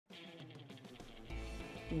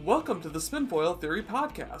Welcome to the Spinfoil Theory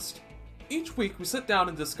Podcast. Each week we sit down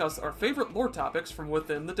and discuss our favorite lore topics from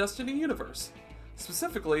within the Destiny universe.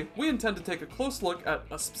 Specifically, we intend to take a close look at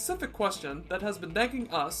a specific question that has been nagging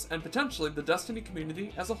us and potentially the Destiny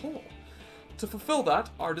community as a whole. To fulfill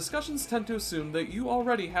that, our discussions tend to assume that you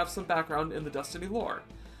already have some background in the Destiny lore.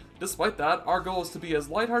 Despite that, our goal is to be as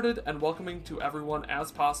lighthearted and welcoming to everyone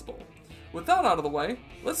as possible. With that out of the way,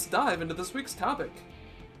 let's dive into this week's topic.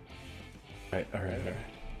 All right.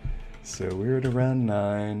 So we're at around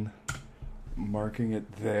 9, marking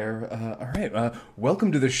it there. All right,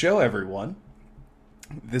 welcome to the show, everyone.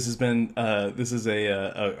 This is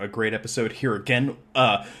a great episode here again.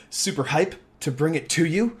 Super hype to bring it to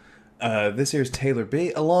you. This here's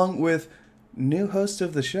Taylor-B, along with new host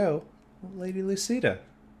of the show, LadyLucida.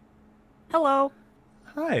 Hello.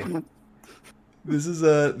 Hi. This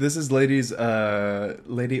is Lady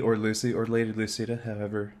or Lucy or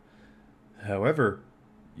LadyLucida, however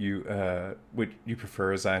you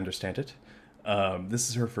prefer, as I understand it. This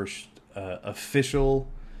is her first official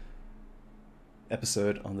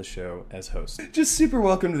episode on the show as host. Just super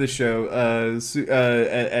welcome to the show as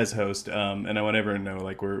host. And I want everyone to know,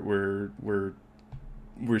 like, we're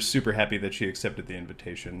super happy that she accepted the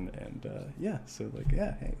invitation. And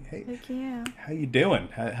hey, Heck yeah. how you doing?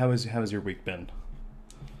 How has your week been?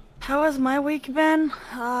 How has my week been?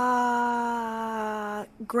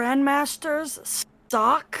 Grandmasters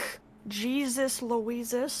suck. Jesus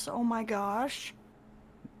Louises. Oh my gosh.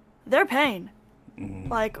 They're pain.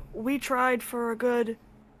 Like, we tried for a good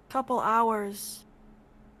couple hours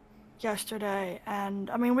yesterday, and,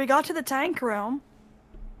 I mean, we got to the tank room,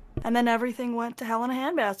 and then everything went to hell in a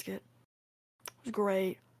handbasket. It was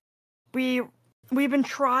great. We've been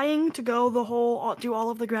trying to go do all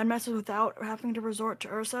of the Grandmasters without having to resort to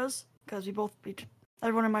Ursa's, because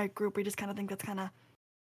everyone in my group, we just kind of think that's kind of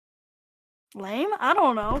lame? I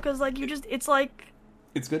don't know, because, like, it's like...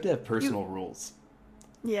 It's good to have personal rules.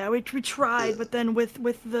 Yeah, we tried, but then with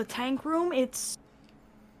the tank room, it's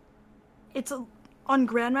on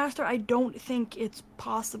Grandmaster, I don't think it's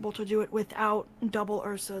possible to do it without double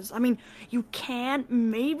Ursas. I mean, you can,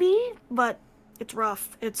 maybe, but it's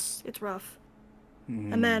rough. It's rough.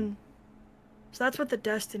 And then, so that's what the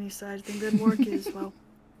Destiny side thing. Then work is, well,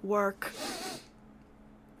 work.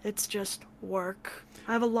 It's just work.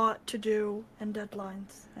 I have a lot to do and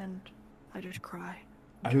deadlines, and I just cry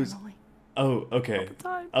internally. Oh, okay.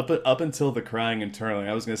 Up until the crying internally,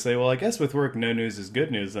 I was going to say, well, I guess with work, no news is good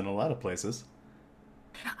news in a lot of places.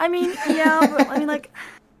 I mean, yeah, but, I mean, like,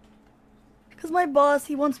 because my boss,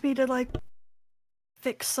 he wants me to, like,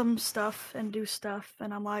 fix some stuff and do stuff,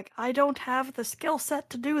 and I'm like, I don't have the skill set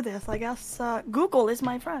to do this. I guess Google is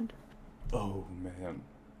my friend. Oh, man.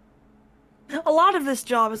 A lot of this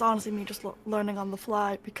job is honestly me just learning on the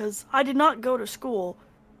fly, because I did not go to school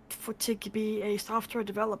to be a software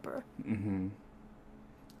developer. Mm-hmm.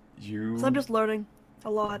 So I'm just learning a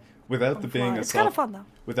lot. It's kind of fun though.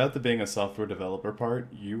 Without the being a software developer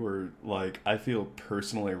part, you were, like, I feel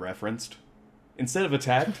personally referenced. Instead of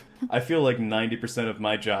attacked, I feel like 90% of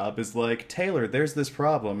my job is like, Taylor, there's this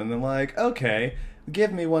problem, and then like, okay,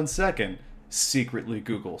 give me 1 second. Secretly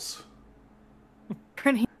Googles.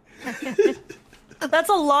 Pretty. That's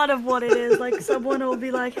a lot of what it is. Like, someone will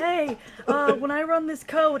be like, hey, when I run this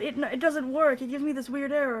code, it doesn't work. It gives me this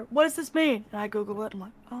weird error. What does this mean? And I Google it. I'm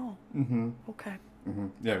like, oh, okay. Mm-hmm.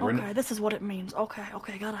 Yeah, okay, this is what it means. Okay,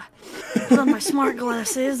 gotta put on my smart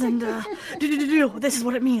glasses and this is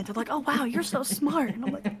what it means. I'm like, oh, wow, you're so smart. And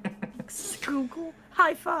I'm like, Google,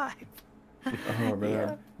 high five. Oh, man.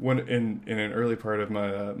 Yeah. When in an early part of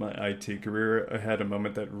my IT career, I had a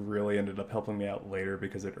moment that really ended up helping me out later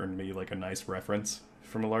because it earned me, like, a nice reference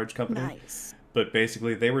from a large company. Nice. But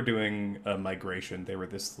basically, they were doing a migration. They were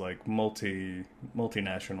this, like,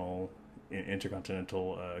 multinational,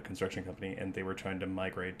 intercontinental construction company, and they were trying to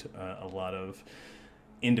migrate a lot of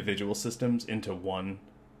individual systems into one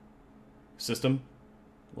system,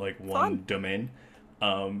 like one domain.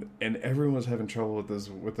 And everyone was having trouble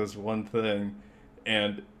with this one thing.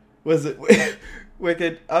 And was it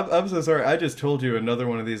Wicked? I'm so sorry. I just told you another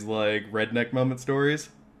one of these, like, redneck moment stories.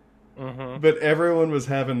 Mm-hmm. But everyone was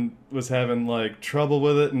having like trouble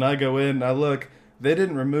with it, and I go in and I look. They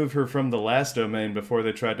didn't remove her from the last domain before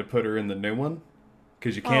they tried to put her in the new one,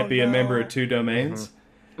 because you can't be a member of 2 domains.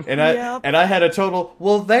 Mm-hmm. And I had a total.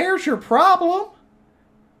 Well, there's your problem.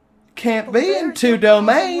 Can't be in 2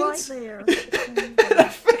 domains. Right there. And I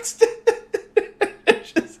fixed it.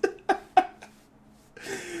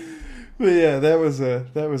 But yeah, that was a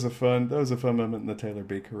fun moment in the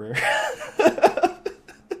Taylor-B career.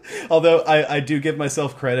 Although I do give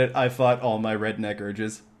myself credit, I fought all my redneck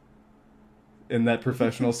urges. in that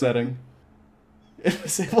professional setting. It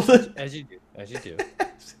was able to, As you do.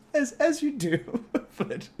 as you do.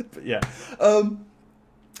 but yeah.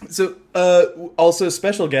 So also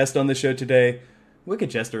special guest on the show today,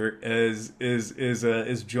 WykidJestr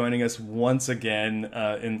is joining us once again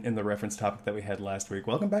in the reference topic that we had last week.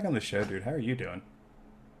 Welcome back on the show, dude. How are you doing?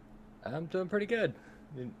 I'm doing pretty good.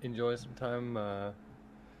 Enjoying some time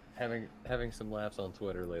having some laughs on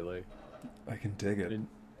Twitter lately. I can dig it. And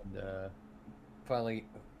finally,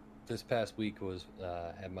 this past week was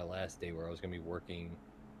had my last day where I was going to be working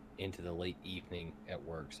into the late evening at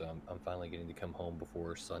work, so I'm finally getting to come home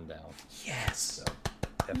before sundown. Yes. So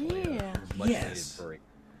definitely a much needed break.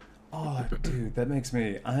 Oh, dude,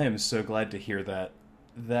 I am so glad to hear that.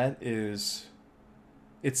 It's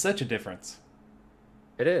such a difference.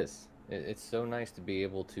 It is. It's so nice to be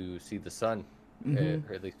able to see the sun,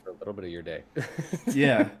 or at least for a little bit of your day.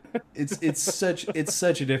 Yeah, it's such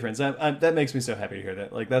a difference. That makes me so happy to hear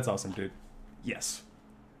that. Like, that's awesome, dude. Yes.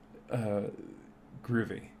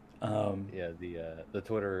 Groovy. Yeah, the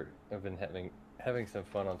Twitter. I've been having some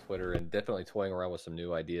fun on Twitter and definitely toying around with some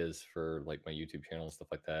new ideas for like my YouTube channel and stuff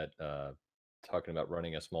like that. Talking about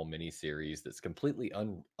running a small mini series that's completely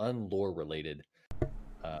unlore related.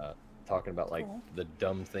 Talking about like the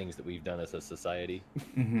dumb things that we've done as a society.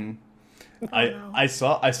 Mm-hmm. I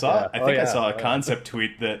saw I saw a concept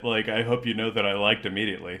tweet that, like, I hope you know that I liked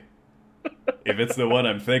immediately. If it's the one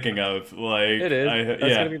I'm thinking of, like, it is.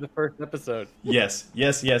 That's gonna be the first episode. Yes.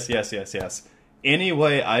 Any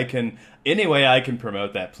way I can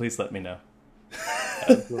promote that, please let me know.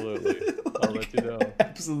 Absolutely. I'll let you know.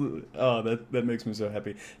 Absolutely. Oh, that makes me so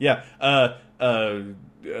happy. Yeah.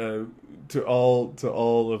 To all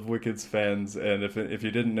of Wykid's fans, and if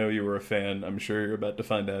you didn't know you were a fan, I'm sure you're about to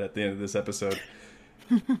find out at the end of this episode.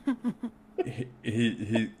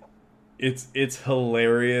 It's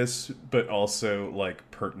hilarious, but also like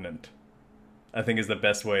pertinent, I think, is the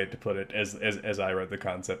best way to put it as I read the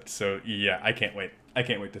concept. So yeah, I can't wait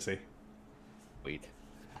to see. Wait.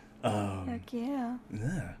 Heck yeah.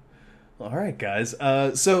 Yeah. All right, guys.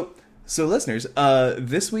 So listeners,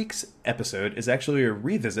 this week's episode is actually a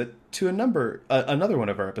revisit to another one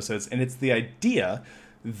of our episodes, and it's the idea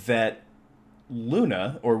that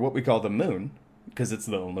Luna, or what we call the moon, because it's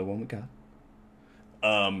the only one we got,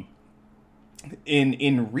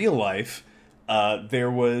 in real life,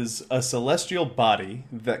 there was a celestial body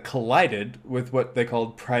that collided with what they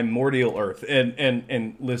called primordial Earth.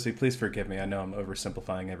 And Lucy, please forgive me. I know I'm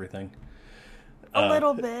oversimplifying everything. A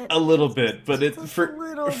little bit, but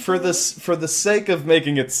for the sake of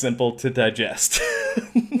making it simple to digest.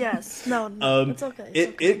 Yes, no, it's okay.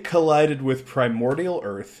 It collided with primordial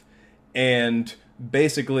Earth, and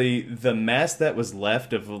basically the mass that was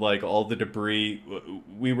left of like all the debris,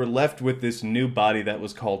 we were left with this new body that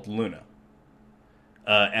was called Luna,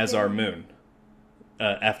 as our moon.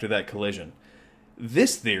 After that collision,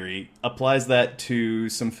 this theory applies that to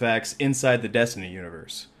some facts inside the Destiny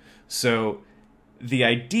universe. So the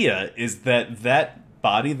idea is that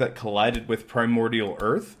body that collided with primordial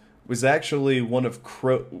Earth was actually one of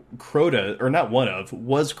Crota, or not one of,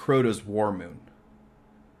 was Crota's war moon.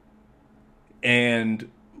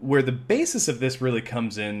 And where the basis of this really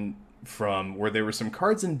comes in from, where there were some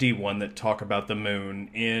cards in D1 that talk about the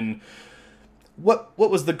moon in what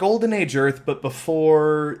was the Golden Age Earth, but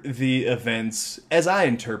before the events, as I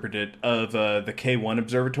interpret it, of the K1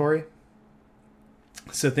 Observatory.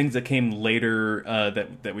 So things that came later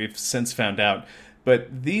that we've since found out.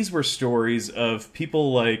 But these were stories of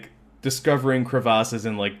people like discovering crevasses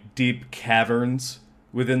in like deep caverns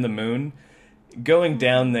within the moon, going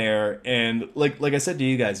down there, and like I said to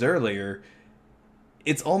you guys earlier,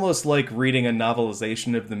 it's almost like reading a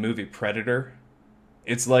novelization of the movie Predator.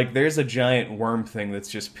 It's like there's a giant worm thing that's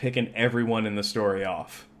just picking everyone in the story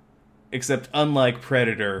off. Except unlike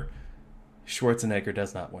Predator, Schwarzenegger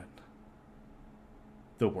does not win.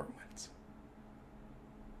 The worm wins.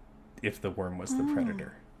 If the worm was the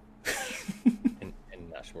predator.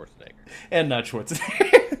 and not Schwarzenegger. And not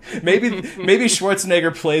Schwarzenegger. maybe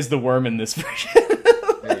Schwarzenegger plays the worm in this version.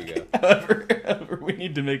 There you go. However, we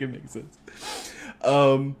need to make it make sense.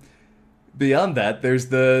 Beyond that, there's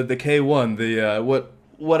the K1, the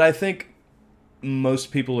what I think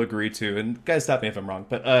most people agree to, and guys, stop me if I'm wrong,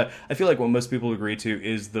 but I feel like what most people agree to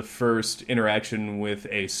is the first interaction with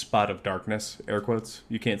a spot of darkness, air quotes.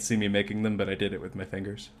 You can't see me making them, but I did it with my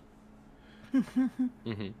fingers.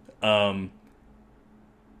 Mm-hmm.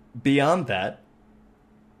 Beyond that,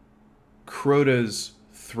 Crota's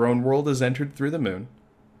throne world is entered through the moon.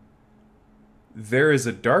 There is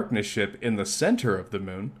a darkness ship in the center of the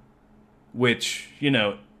moon, which,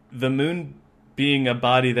 the moon being a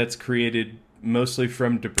body that's created mostly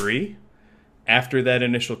from debris after that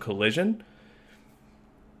initial collision.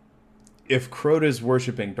 If Crota's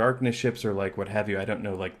worshipping darkness ships or like what have you, I don't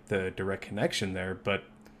know like the direct connection there, but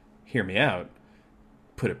hear me out.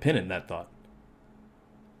 Put a pin in that thought.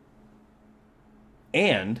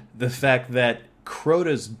 And the fact that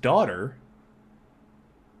Crota's daughter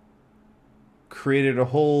created a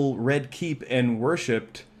whole red keep and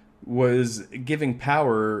worshipped was giving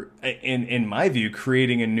power, in my view,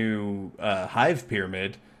 creating a new hive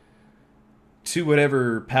pyramid to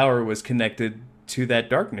whatever power was connected to that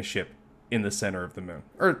darkness ship in the center of the moon.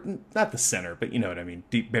 Or, not the center, but you know what I mean,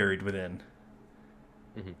 deep buried within.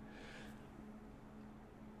 Mm-hmm.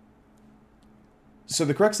 So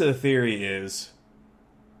the crux of the theory is,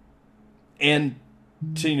 and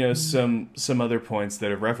to, you know, some other points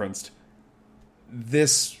that have referenced,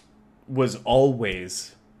 this was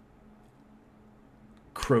always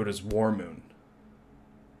Crota's war moon.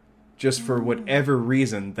 Just for whatever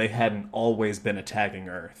reason, they hadn't always been attacking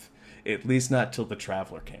Earth. At least not till the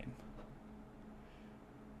Traveler came.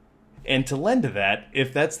 And to lend to that,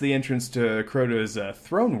 if that's the entrance to Crota's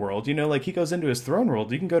throne world, you know, like he goes into his throne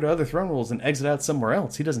world, you can go to other throne worlds and exit out somewhere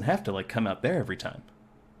else. He doesn't have to, like, come out there every time.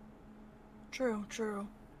 True.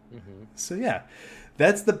 Mm-hmm. So yeah,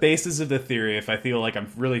 that's the basis of the theory, if I feel like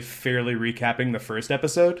I'm really fairly recapping the first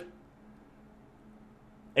episode.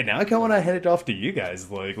 And now I kind of want to hand it off to you guys,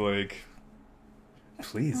 like,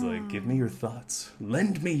 please, like, give me your thoughts.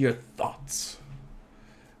 Lend me your thoughts.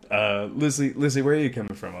 Lizzie, where are you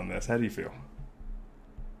coming from on this? How do you feel?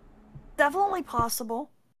 Definitely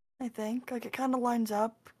possible, I think. Like, it kind of lines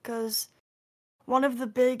up, because one of the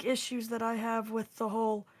big issues that I have with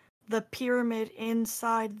the pyramid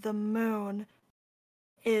inside the moon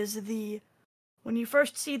is when you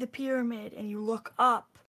first see the pyramid and you look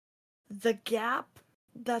up, the gap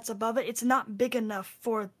that's above it, it's not big enough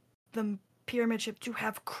for the pyramid ship to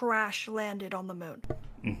have crash landed on the moon.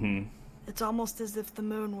 Mm-hmm. It's almost as if the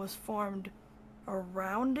moon was formed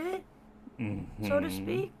around it, so to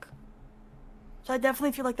speak. So I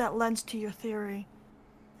definitely feel like that lends to your theory.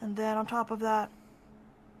 And then on top of that,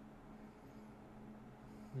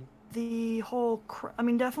 the whole...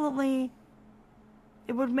 definitely,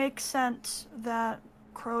 it would make sense that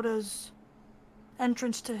Crota's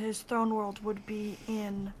entrance to his throne world would be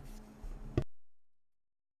in...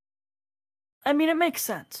 it makes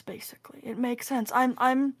sense, basically. It makes sense.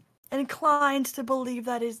 I'm inclined to believe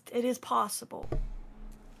that it is possible.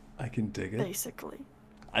 I can dig it. Basically.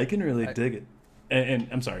 I can really dig it. And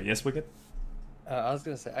I'm sorry, yes, Wicked? I was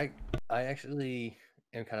going to say, I actually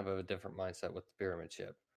am kind of a different mindset with the pyramid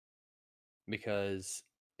ship. Because,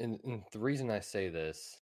 and the reason I say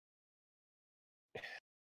this,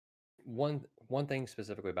 one thing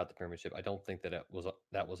specifically about the pyramid ship, I don't think that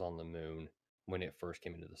that was on the moon when it first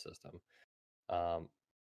came into the system.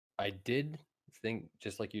 I did think,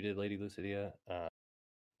 just like you did, Lady Lucidia,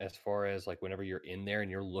 as far as like whenever you're in there and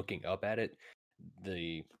you're looking up at it,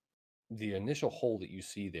 the initial hole that you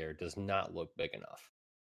see there does not look big enough.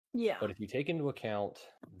 Yeah. But if you take into account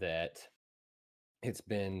that it's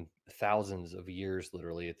been thousands of years,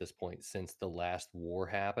 literally, at this point, since the last war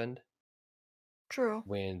happened. True.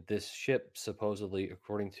 When this ship supposedly,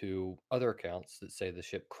 according to other accounts that say the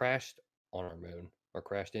ship crashed on our moon, or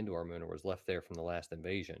crashed into our moon, or was left there from the last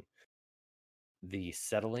invasion, the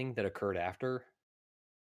settling that occurred after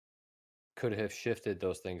could have shifted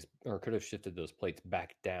those things, or could have shifted those plates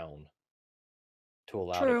back down to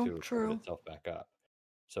allow it to hold itself back up.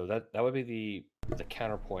 So that would be the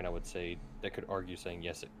counterpoint, I would say, that could argue saying,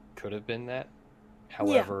 yes, it could have been that.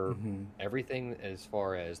 However, everything as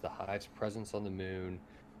far as the hive's presence on the moon,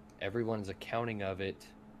 everyone's accounting of it,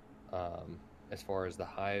 as far as the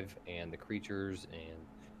hive and the creatures and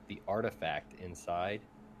the artifact inside,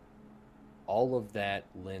 all of that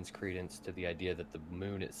lends credence to the idea that the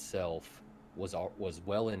moon itself was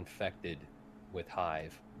well infected with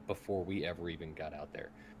hive before we ever even got out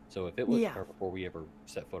there. So if it was, or before we ever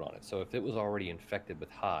set foot on it. So if it was already infected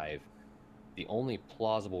with hive, the only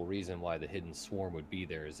plausible reason why the hidden swarm would be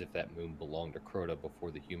there is if that moon belonged to Crota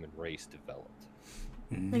before the human race developed.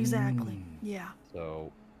 Exactly. Yeah.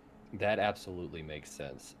 So that absolutely makes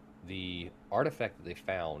sense. The artifact that they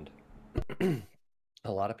found,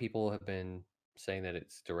 a lot of people have been saying that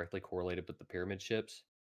it's directly correlated with the pyramid ships.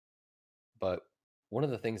 But one of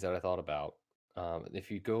the things that I thought about,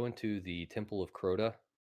 if you go into the Temple of Crota,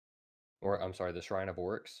 or I'm sorry, the Shrine of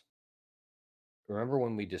Oryx, remember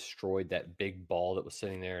when we destroyed that big ball that was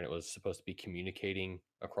sitting there and it was supposed to be communicating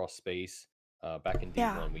across space back in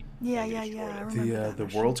D1? Yeah. I remember The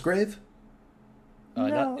World's Grave?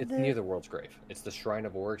 No, It's near the World's Grave. It's the Shrine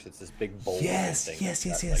of Oryx. It's this big bowl Yes, thing. yes,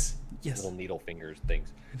 It's yes, got, yes. Little needle fingers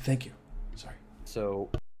things. Thank you. Sorry. So,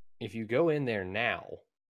 if you go in there now,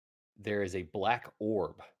 there is a black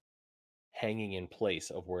orb hanging in place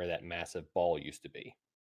of where that massive ball used to be.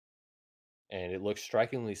 And it looks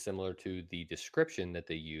strikingly similar to the description that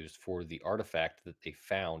they used for the artifact that they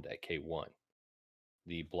found at K1.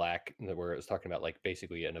 The black, where it was talking about like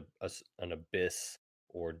basically an abyss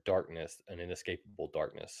or darkness, an inescapable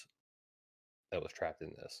darkness that was trapped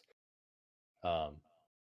in this.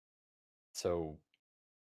 So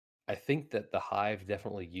I think that the Hive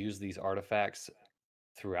definitely used these artifacts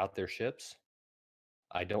throughout their ships.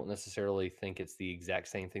 I don't necessarily think it's the exact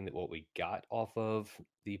same thing that what we got off of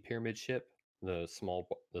the pyramid ship, the small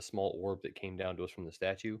orb that came down to us from the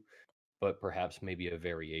statue, but perhaps maybe a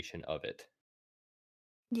variation of it.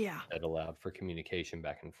 Yeah. That allowed for communication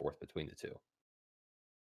back and forth between the two.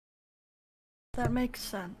 That makes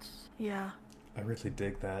sense. Yeah. I really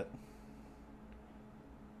dig that.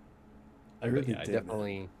 I really dig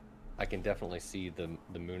that. I can definitely see the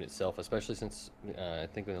moon itself, especially since I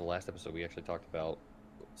think in the last episode we actually talked about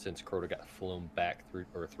since Crota got thrown back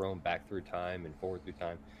through time and forward through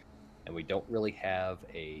time, and we don't really have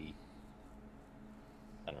an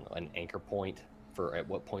anchor point for at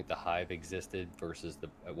what point the Hive existed versus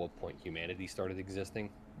at what point humanity started existing.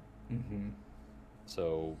 Mm-hmm.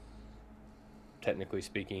 So, technically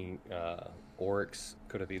speaking, Oryx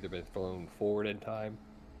could have either been thrown forward in time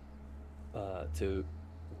to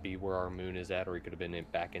be where our moon is at, or he could have been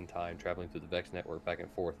back in time, traveling through the Vex network back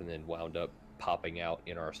and forth, and then wound up popping out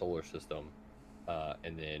in our solar system.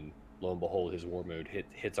 And then, lo and behold, his war moon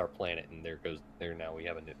hits our planet, and now we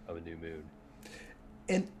have a new moon.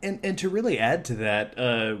 And to really add to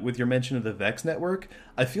that, with your mention of the Vex network,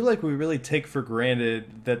 I feel like we really take for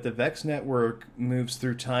granted that the Vex network moves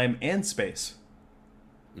through time and space.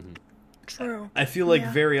 Mm-hmm. True. I feel like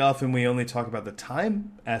very often we only talk about the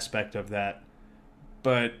time aspect of that,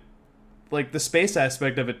 but like the space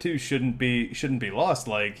aspect of it too shouldn't be lost.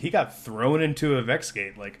 Like, he got thrown into a Vex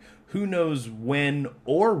gate. Like, who knows when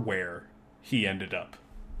or where he ended up.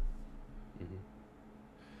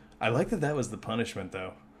 I like that was the punishment,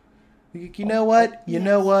 though. You know what? You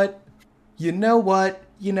know what? You know what?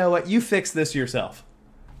 You know what? You fix this yourself.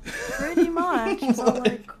 Pretty much. So,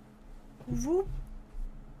 like, whoop.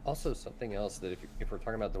 Also, something else that if we're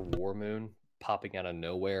talking about the war moon popping out of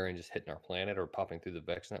nowhere and just hitting our planet or popping through the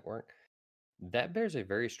Vex network, that bears a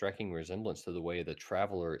very striking resemblance to the way the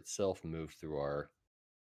Traveler itself moved through our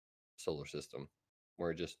solar system,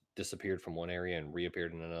 where it just disappeared from one area and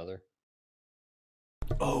reappeared in another.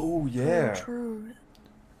 Oh, yeah. True.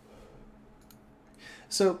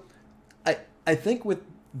 So, I think with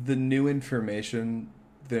the new information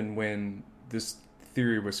than when this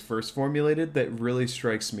theory was first formulated that really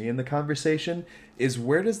strikes me in the conversation is,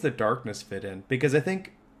 where does the darkness fit in? Because I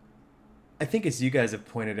think as you guys have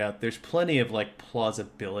pointed out, there's plenty of like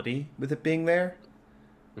plausibility with it being there.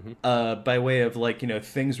 Mm-hmm. By way of like,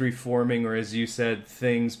 things reforming, or as you said,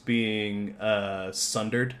 things being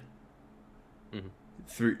sundered. Mm-hmm.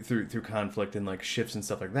 Through conflict and like shifts and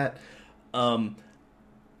stuff like that. I'm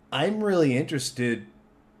really interested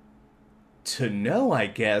to know, I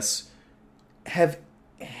guess, has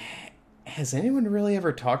anyone really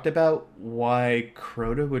ever talked about why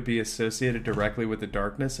Crota would be associated directly with the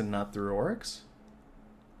darkness and not through Oryx?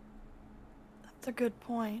 That's a good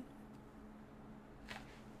point.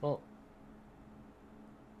 Well,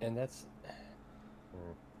 and that's...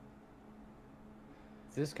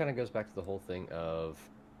 This kind of goes back to the whole thing of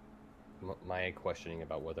my questioning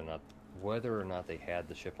about whether or not they had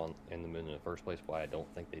the ship in the moon in the first place. Why I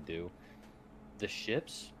don't think they do. The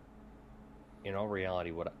ships, in all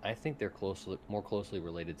reality, what I think they're more closely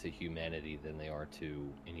related to humanity than they are to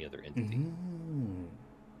any other entity. Mm-hmm.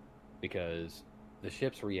 Because the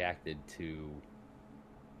ships reacted to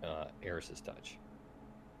Eris's touch.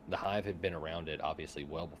 The Hive had been around it, obviously,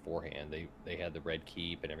 well beforehand. They had the Red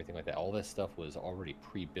Keep and everything like that. All this stuff was already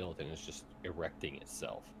pre-built and it's just erecting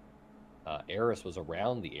itself. Eris was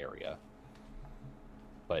around the area,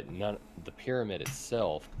 but the pyramid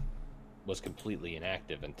itself was completely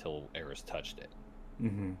inactive until Eris touched it.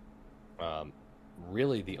 Mm-hmm.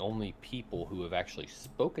 Really, the only people who have actually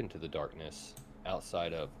spoken to the darkness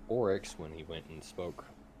outside of Oryx, when he went and spoke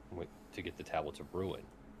to get the Tablets of Ruin,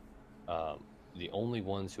 the only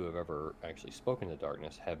ones who have ever actually spoken to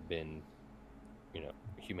darkness have been,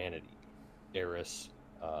 humanity. Eris,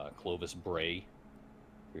 Clovis Bray,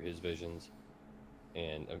 through his visions,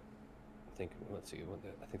 and I think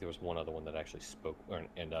there was one other one that actually spoke,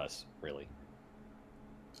 and us, really.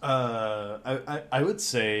 I would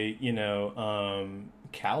say,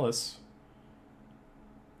 Callus,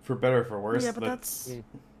 for better or for worse. Yeah, but that's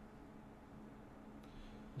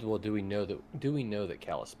Well, do we know that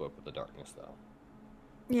Callus spoke with the darkness though?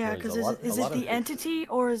 yeah, There's because is it the entity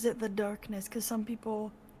or is it the darkness? Because some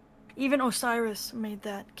people, even Osiris, made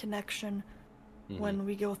that connection when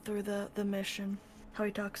we go through the mission. How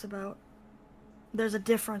he talks about there's a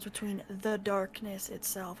difference between the darkness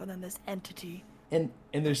itself and then this entity. And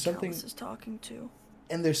there's something Callus is talking to.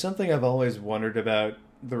 And there's something I've always wondered about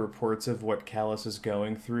the reports of what Callus is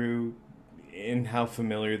going through and how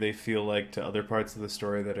familiar they feel like to other parts of the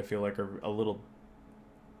story that I feel like are a little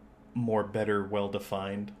more better,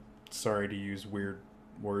 well-defined. Sorry to use weird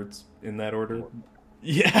words in that order.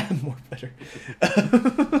 Yeah, more better.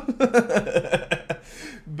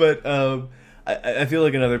 But I feel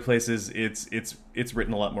like in other places it's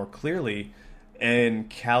written a lot more clearly, and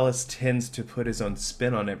Callus tends to put his own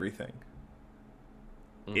spin on everything.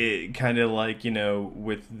 It kind of like,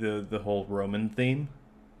 with the whole Roman theme.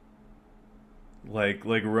 Like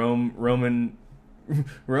Rome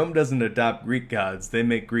doesn't adopt Greek gods; they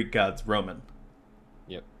make Greek gods Roman.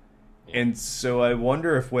 Yep. And so I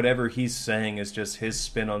wonder if whatever he's saying is just his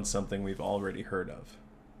spin on something we've already heard of.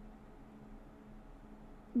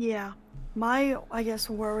 Yeah. My, I guess,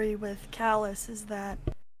 worry with Callus is that,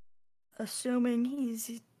 assuming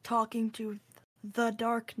he's talking to the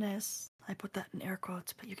darkness, I put that in air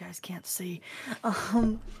quotes, but you guys can't see,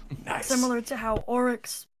 Nice. similar to how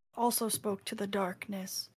Oryx also spoke to the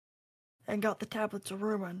darkness and got the tablets of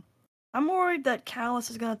ruin. I'm worried that Callus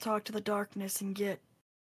is going to talk to the darkness and get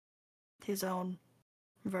his own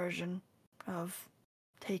version of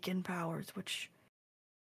taken powers, which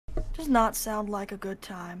does not sound like a good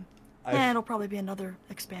time. And it'll probably be another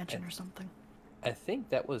expansion or something. I think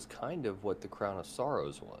that was kind of what the Crown of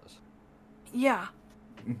Sorrows was. Yeah.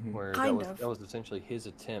 Where that was essentially his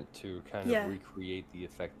attempt to kind of recreate the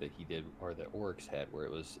effect that he did, or that Oryx had, where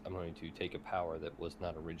it was, I'm going to take a power that was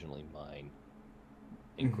not originally mine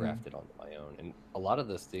and graft it onto my own. And a lot of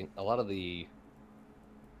the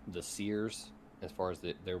seers, as far as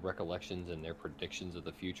their recollections and their predictions of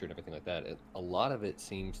the future and everything like that, a lot of it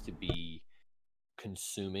seems to be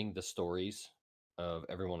consuming the stories of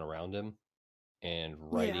everyone around him and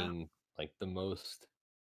writing like the most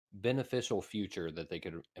beneficial future that they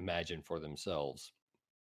could imagine for themselves,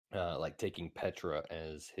 like taking Petra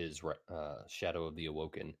as his shadow of the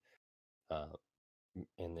awoken,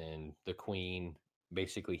 and then the queen.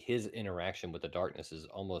 Basically, his interaction with the darkness is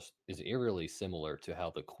eerily similar to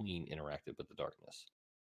how the queen interacted with the darkness.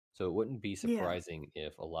 So it wouldn't be surprising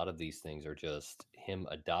if a lot of these things are just him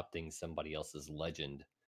adopting somebody else's legend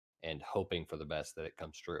and hoping for the best that it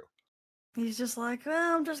comes true. He's just like,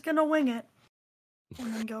 well, I'm just gonna wing it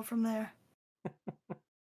and then go from there.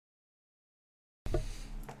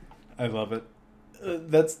 I love it.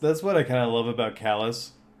 That's what I kind of love about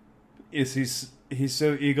Callus. Is he's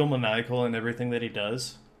so egomaniacal in everything that he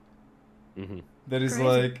does. That he's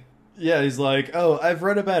like, he's like, oh, I've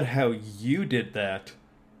read about how you did that.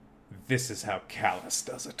 This is how Callus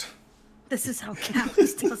does it. This is how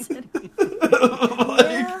Callus does it.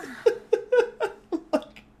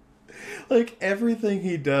 Like everything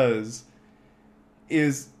he does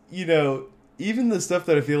is, even the stuff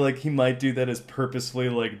that I feel like he might do that is purposefully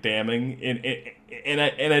like damning, and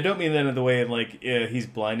I don't mean that in the way like he's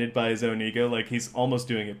blinded by his own ego, like he's almost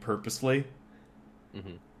doing it purposefully.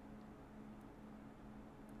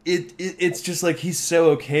 It's just like he's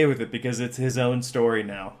so okay with it because it's his own story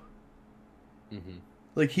now.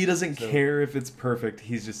 Like he doesn't care if it's perfect.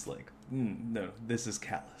 He's just like, no, this is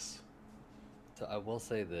Callus. So I will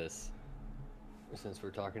say this, since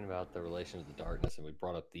we're talking about the relation of the darkness, and we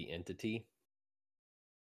brought up the entity,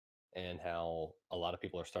 and how a lot of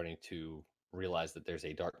people are starting to realize that there's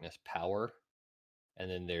a darkness power, and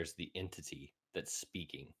then there's the entity that's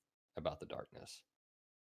speaking about the darkness.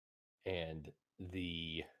 And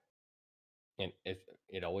it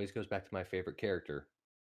always goes back to my favorite character,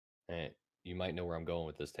 and you might know where I'm going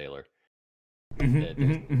with this, Taylor. There's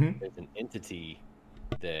an entity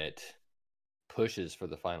that pushes for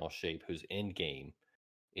the final shape, whose end game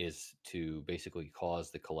is to basically cause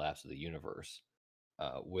the collapse of the universe,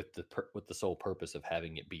 with the sole purpose of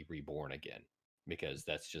having it be reborn again, because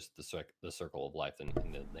that's just the circle of life and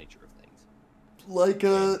the nature of things.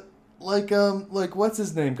 Like what's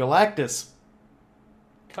his name, Galactus?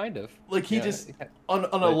 Kind of. Like he just on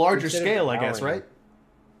a larger scale, I guess, right?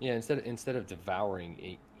 Yeah, instead of devouring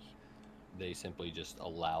it, they simply just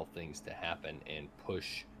allow things to happen and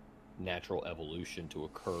push natural evolution to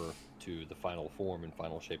occur to the final form and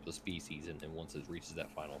final shape of the species, and then once it reaches that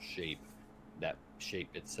final shape, that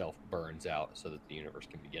shape itself burns out so that the universe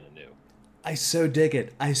can begin anew. I so dig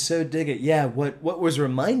it. Yeah, what was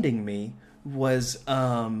reminding me was,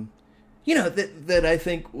 that I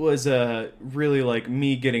think was really like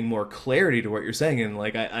me getting more clarity to what you're saying, and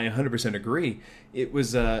like I 100% agree. It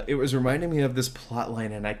was reminding me of this plot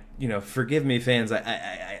line, and forgive me, fans,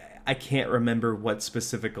 I can't remember what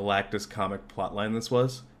specific Galactus comic plot line this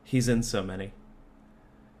was. He's in so many.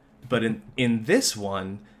 But in this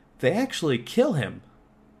one, they actually kill him.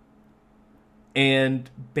 And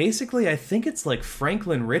basically, I think it's like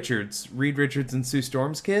Franklin Richards, Reed Richards and Sue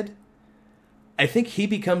Storm's kid. I think he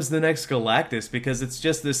becomes the next Galactus, because it's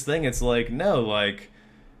just this thing. It's like, no, like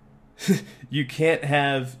you can't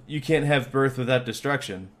have birth without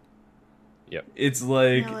destruction. Yep. It's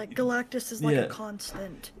like, like Galactus is like a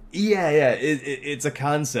constant. Yeah, it's a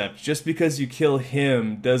concept. Just because you kill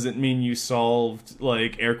him doesn't mean you solved,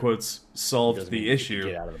 like, air quotes, solved the issue.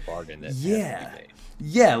 Get out of the bargain.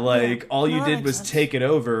 Yeah, like, all you did was take it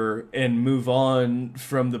over and move on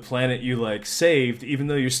from the planet you, like, saved, even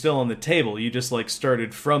though you're still on the table. You just, like,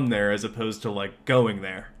 started from there as opposed to, like, going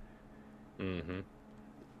there. Mm-hmm.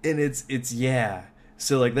 And it's yeah.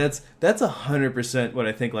 So, like, that's 100% what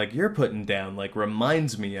I think, like, you're putting down, like,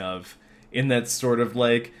 reminds me of, in that sort of,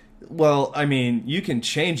 like, well, I mean, you can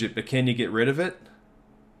change it, but can you get rid of it?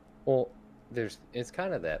 Well, it's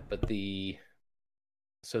kind of that, but the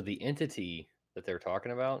entity that they're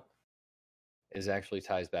talking about is actually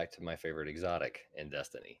ties back to my favorite exotic in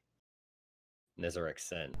Destiny, Nezarec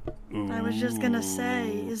Sen. I was just gonna say,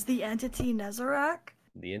 is the entity Nezarec?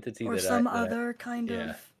 The entity or some other kind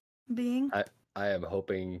of being? I am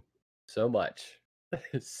hoping so much,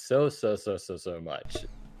 so much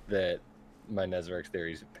that my Nezarec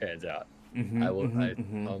theories pans out.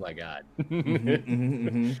 Oh my god.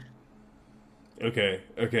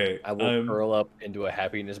 Okay. I will curl up into a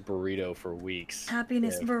happiness burrito for weeks.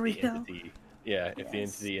 Happiness burrito. If the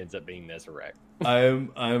entity ends up being Nezarec.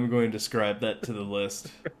 I'm going to scribe that to the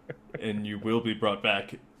list, and you will be brought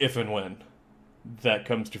back if and when that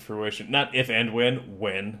comes to fruition. Not if and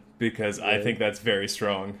when, because I think that's very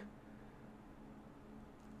strong.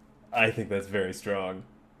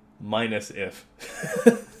 Minus if.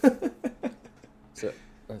 So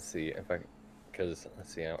let's see if I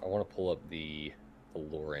want to pull up the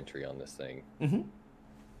lore entry on this thing. Mm-hmm.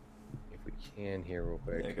 If we can here real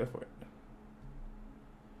quick. Yeah, go for it.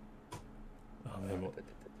 Oh, man.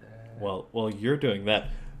 Well, you're doing that.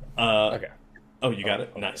 Okay. Oh, you got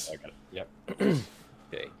it? Nice. I got it. Yep.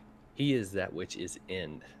 Okay. He is that which is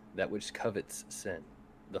end, that which covets sin,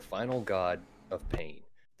 the final god of pain,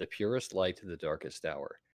 the purest light to the darkest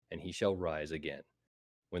hour, and he shall rise again.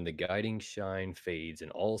 When the guiding shine fades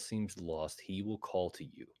and all seems lost, he will call to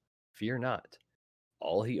you. Fear not.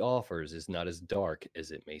 All he offers is not as dark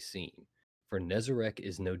as it may seem, for Nezarec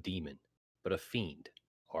is no demon, but a fiend,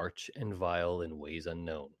 arch and vile in ways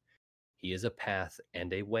unknown. He is a path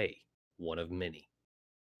and a way, one of many.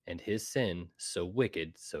 And his sin, so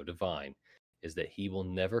wicked, so divine, is that he will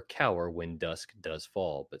never cower when dusk does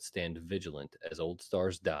fall, but stand vigilant as old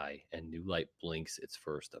stars die and new light blinks its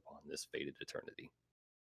first upon this fated eternity.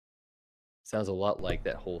 Sounds a lot like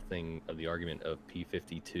that whole thing of the argument of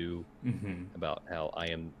P52 about how I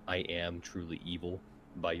am truly evil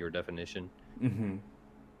by your definition. Mm-hmm.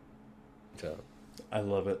 So I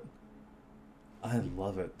love it.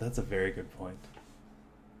 That's a very good point.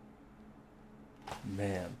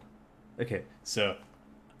 Man. Okay, so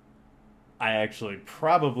I actually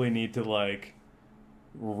probably need to, like,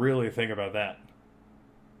 really think about that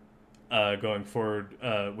going forward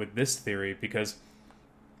with this theory, because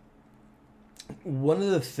one of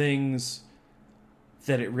the things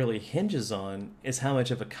that it really hinges on is how much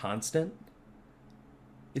of a constant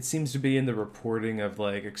it seems to be in the reporting of,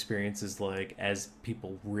 like, experiences, like, as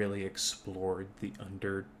people really explored the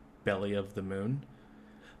underbelly of the moon.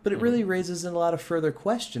 But it really raises a lot of further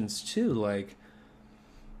questions, too. Like,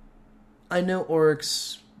 I know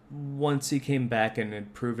Oryx, once he came back and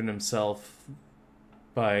had proven himself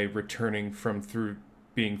by returning from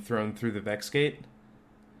being thrown through the Vex Gate,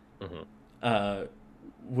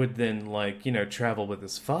 would then, like, travel with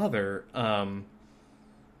his father.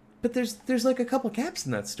 But there's like a couple gaps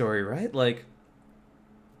in that story, right? Like,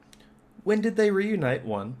 when did they reunite?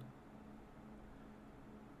 1.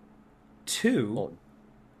 2. Oh,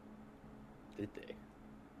 did they?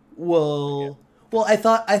 Well, I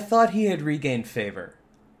thought he had regained favor.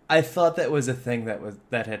 I thought that was a thing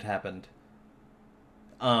that had happened.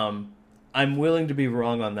 I'm willing to be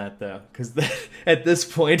wrong on that, though, because at this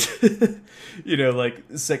point, like,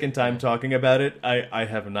 second time talking about it, I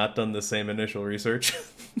have not done the same initial research.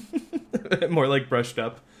 More like brushed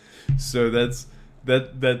up. So that's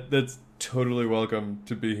totally welcome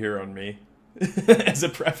to be here on me as a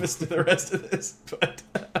preface to the rest of this. But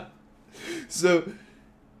so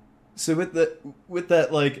with that,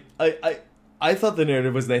 like I thought the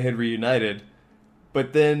narrative was they had reunited,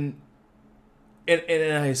 but then and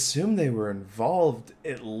I assume they were involved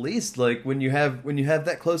at least, like when you have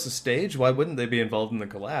that close a stage, why wouldn't they be involved in the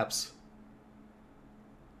collapse?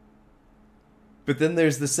 But then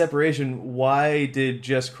there's the separation. Why did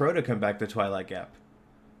just Crota come back to Twilight Gap?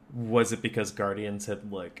 Was it because Guardians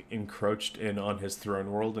had, like, encroached in on his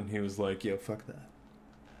throne world and he was like, yo, fuck that?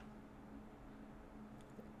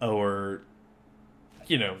 Or,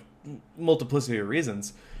 multiplicity of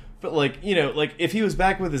reasons. But, like, if he was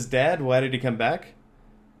back with his dad, why did he come back?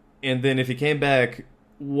 And then if he came back,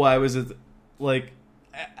 why was it, like,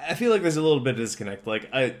 I feel like there's a little bit of disconnect.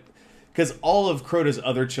 Like, because all of Crota's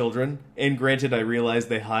other children, and granted I realize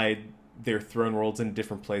they hide their throne worlds in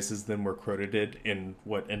different places than where Crota did in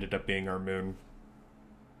what ended up being our moon.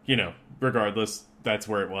 Regardless, that's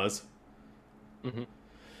where it was. Mm-hmm.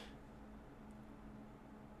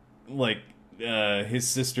 Like, his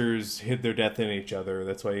sisters hid their death in each other.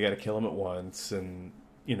 That's why you gotta kill them at once, and,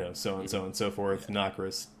 so on, so on and so forth.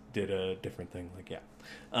 Nokris did a different thing. Like, yeah.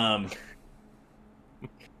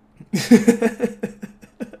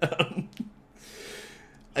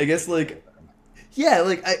 I guess, like, yeah,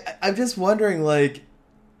 like, I'm just wondering, like,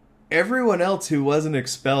 everyone else who wasn't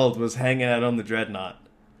expelled was hanging out on the Dreadnought.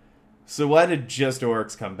 So why did just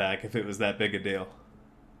orcs come back if it was that big a deal?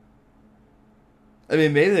 I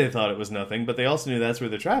mean, maybe they thought it was nothing, but they also knew that's where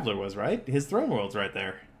the Traveler was, right? His throne world's right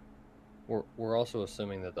there. We're also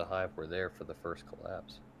assuming that the Hive were there for the first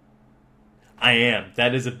collapse. I am.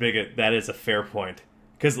 That is a fair point.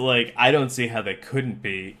 Because, like, I don't see how they couldn't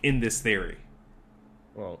be in this theory.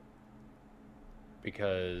 Well,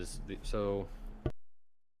 because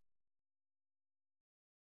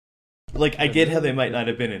like, I get how they might not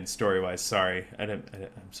have been in story-wise. Sorry, I'm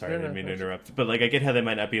sorry, I didn't mean to interrupt. But, like, I get how they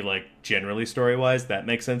might not be, like, generally story-wise. That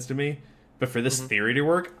makes sense to me. But for this theory to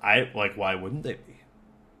work, why wouldn't they be?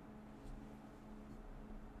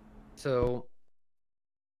 So,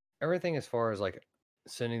 everything as far as, like,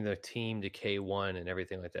 sending the team to K1 and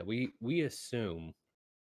everything like that, we assume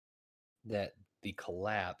that the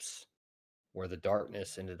collapse where the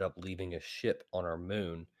darkness ended up leaving a ship on our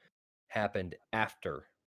moon happened after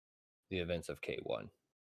the events of K1.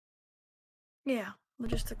 Yeah,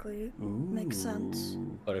 logistically, makes sense.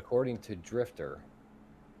 But according to Drifter,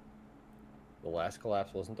 the last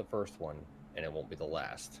collapse wasn't the first one, and it won't be the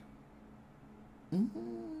last.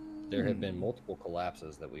 There have been multiple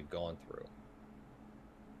collapses that we've gone through.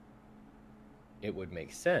 It would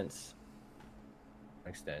make sense, to an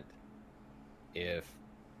extent, if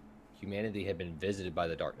humanity had been visited by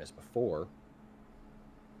the darkness before,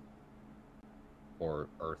 or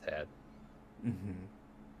Earth had,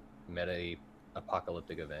 met a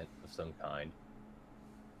apocalyptic event of some kind,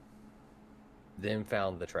 then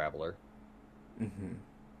found the Traveler,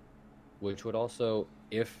 which would also,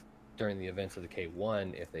 if during the events of the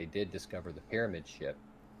K1, if they did discover the pyramid ship,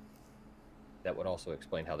 that would also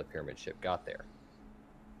explain how the pyramid ship got there,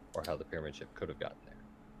 or how the pyramid ship could have gotten there.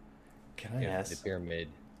 Can I ask? The pyramid,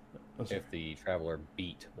 if the Traveler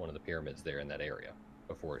beat one of the pyramids there in that area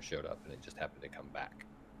before it showed up, and it just happened to come back.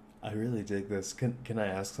 I really dig this. Can I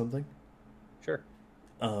ask something? Sure.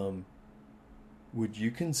 Would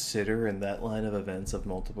you consider in that line of events of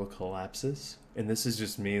multiple collapses, and this is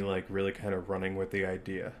just me, like, really kind of running with the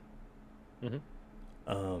idea,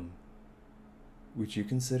 would you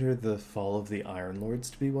consider the fall of the Iron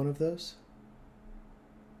Lords to be one of those?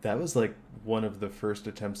 That was, like, one of the first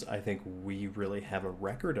attempts I think we really have a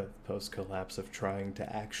record of post-collapse of trying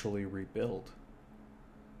to actually rebuild.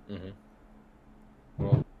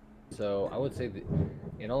 Well, so I would say that,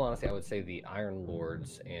 in all honesty, I would say the Iron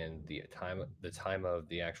Lords and the time of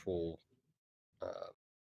the actual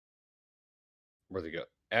where they go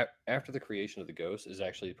after the creation of the Ghost is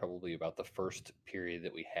actually probably about the first period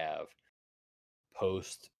that we have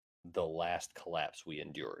post the last collapse we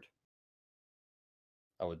endured.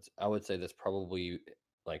 I would say that's probably,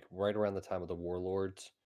 like, right around the time of the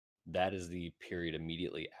Warlords. That is the period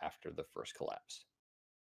immediately after the first collapse.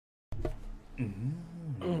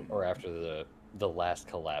 Or after the last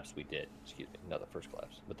collapse we did. Excuse me, not the first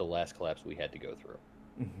collapse, but the last collapse we had to go through.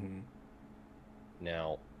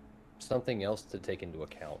 Now, something else to take into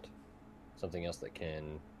account, something else that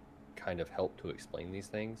can kind of help to explain these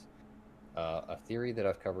things, a theory that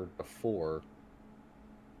I've covered before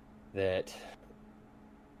that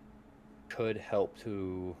could help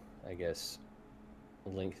to, I guess,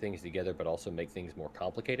 link things together, but also make things more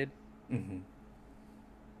complicated,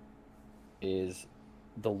 is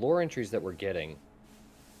the lore entries that we're getting,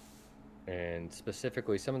 and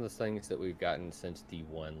specifically some of the things that we've gotten since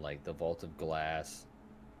D1, like the Vault of Glass.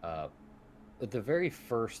 The very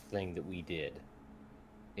first thing that we did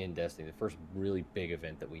in Destiny, the first really big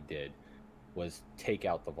event that we did, was take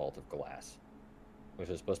out the Vault of Glass, which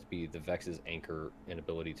is supposed to be the Vex's anchor and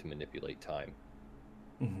ability to manipulate time.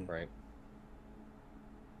 Right?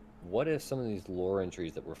 What if some of these lore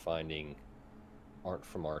entries that we're finding aren't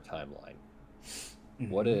from our timeline?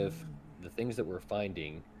 What if the things that we're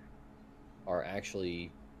finding are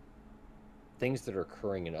actually things that are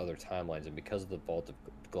occurring in other timelines, and because of the Vault of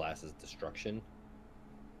Glass's destruction,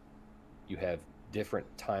 you have different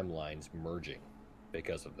timelines merging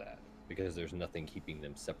because of that, because there's nothing keeping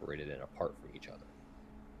them separated and apart from each other.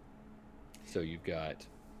 So you've got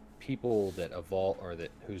people that evolve, or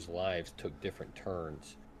that whose lives took different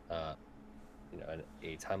turns. A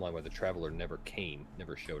timeline where the Traveler never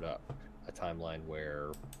showed up. A timeline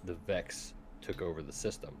where the Vex took over the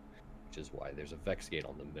system, which is why there's a Vex gate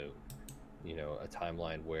on the moon. A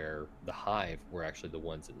timeline where the Hive were actually the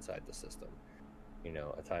ones inside the system.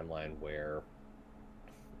 A timeline where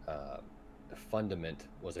the Fundament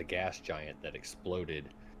was a gas giant that exploded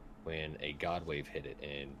when a God wave hit it,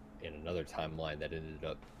 and in another timeline that ended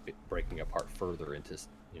up breaking apart further into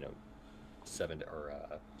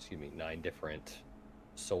 9 different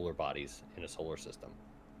solar bodies in a solar system,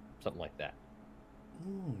 something like that.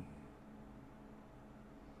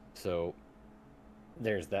 So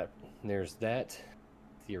there's that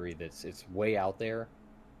theory it's way out there,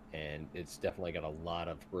 and it's definitely got a lot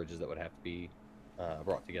of bridges that would have to be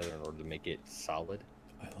brought together in order to make it solid.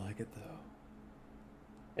 I like it though.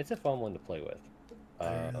 It's a fun one to play with. I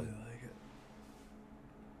really like it.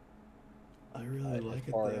 I really like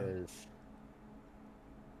it though.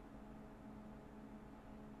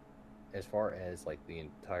 As far as like the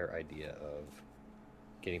entire idea of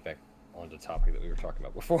getting back on the topic that we were talking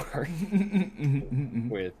about before,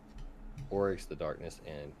 with Oryx the Darkness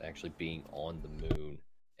and actually being on the moon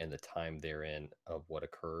and the time therein of what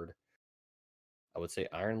occurred, I would say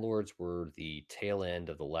Iron Lords were the tail end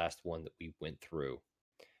of the last one that we went through.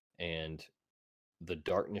 And the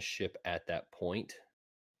Darkness ship at that point,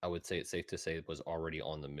 I would say it's safe to say it was already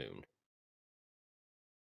on the moon.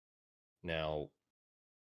 Now,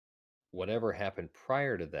 whatever happened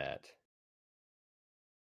prior to that,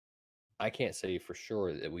 I can't say for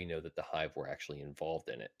sure that we know that the Hive were actually involved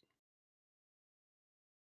in it.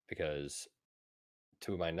 Because,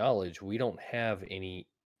 to my knowledge, we don't have any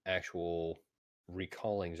actual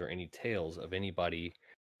recallings or any tales of anybody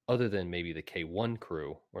other than maybe the K1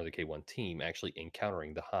 crew or the K1 team actually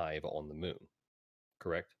encountering the Hive on the moon.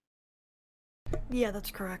 Correct? Yeah,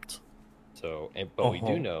 that's correct. So, but we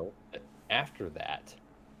do know that after that,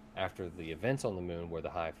 after the events on the moon where the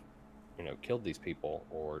Hive, killed these people,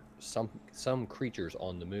 or some creatures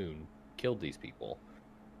on the moon killed these people,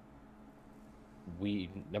 we,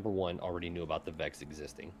 number one, already knew about the Vex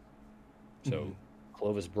existing. So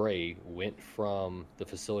Clovis Bray went from the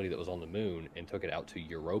facility that was on the moon and took it out to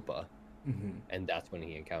Europa, and that's when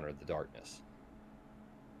he encountered the Darkness.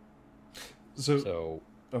 So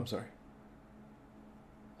I'm sorry.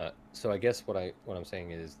 So I guess what I'm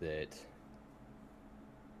saying is that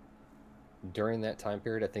during that time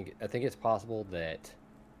period, I think it's possible that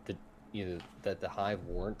either that the Hive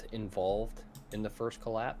weren't involved in the first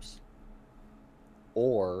collapse,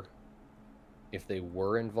 or if they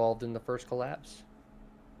were involved in the first collapse,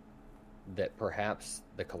 that perhaps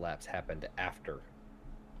the collapse happened after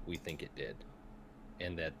we think it did,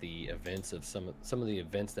 and that the events of some of the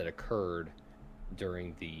events that occurred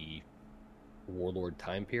during the Warlord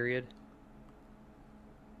time period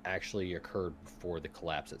actually occurred before the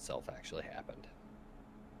collapse itself actually happened.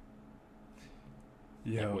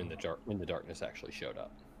 Yeah, like when the Darkness actually showed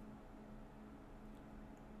up.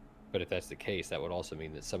 But if that's the case, that would also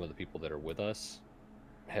mean that some of the people that are with us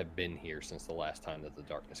have been here since the last time that the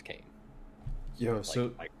Darkness came.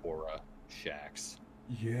 Like Aura, Shax.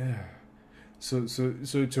 Yeah. So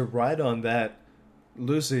to ride on that,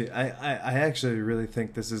 Lucy, I actually really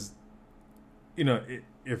think this is,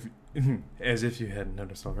 if as if you hadn't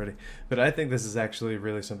noticed already, but I think this is actually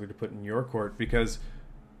really something to put in your court, because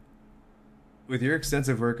with your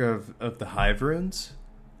extensive work of the Hive runes,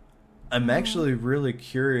 I'm actually really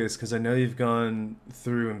curious, because I know you've gone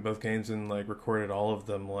through in both games and like recorded all of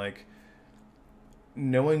them, like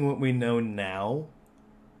knowing what we know now,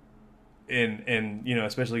 and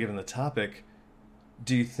especially given the topic,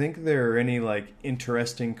 do you think there are any like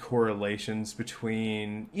interesting correlations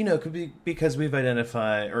between, could be because we've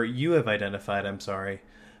identified, or you have identified, I'm sorry,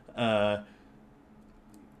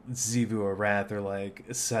 Xivu Arath or like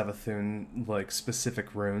Savathun like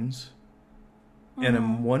specific runes. And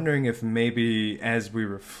I'm wondering if maybe as we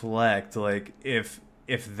reflect, like if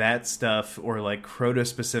that stuff or like Crota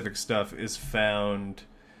specific stuff is found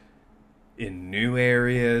in new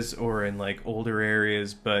areas or in like older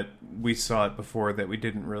areas, but we saw it before that we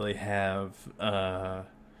didn't really have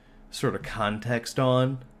sort of context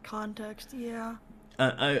on. Context, yeah.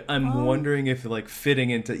 I'm wondering if like fitting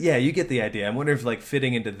into you get the idea. I'm wondering if like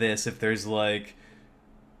fitting into this, if there's like,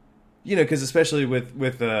 you know, because especially with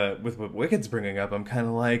what Wicked's bringing up, I'm kind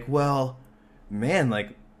of like, well, man,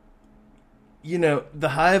 like, you know, the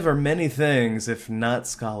Hive are many things if not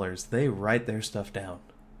scholars. They write their stuff down.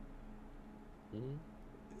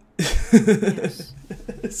 Yes.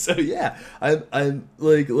 So yeah, I'm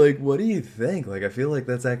like what do you think? Like I feel like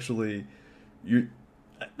that's actually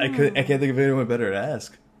I can't think of anyone better to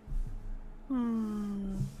ask.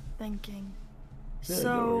 Thinking. Yeah, no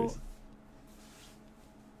So worries.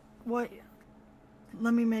 what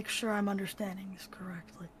let me make sure I'm understanding this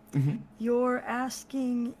correctly. Mm-hmm. You're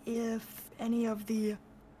asking if any of the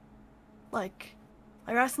like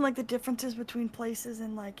are you asking like the differences between places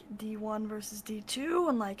in like D1 versus D2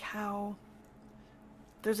 and like how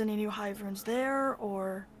there's any new hive runes there,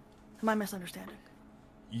 or am I misunderstanding?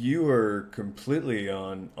 You are completely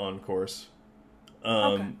on course.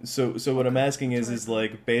 Okay. So what I'm asking That's is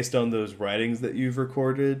right. like based on those writings that you've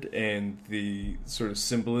recorded and the sort of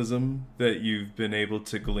symbolism that you've been able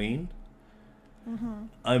to glean.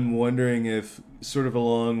 I'm wondering if sort of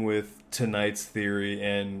along with tonight's theory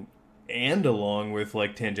and along with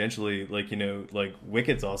like tangentially, like, you know, like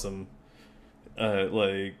Wicked's awesome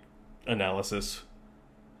like analysis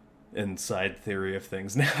and side theory of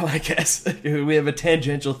things now, I guess. We have a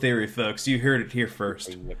tangential theory, folks. You heard it here first.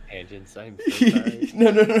 Bringing up tangents. I'm so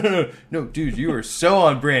sorry. No, dude, you are so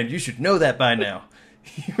on brand. You should know that by now.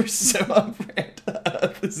 You are so on brand.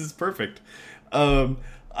 This is perfect.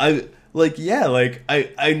 I like, yeah, like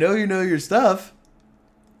I know you know your stuff,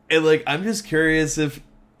 and like I'm just curious if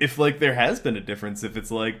like there has been a difference, if it's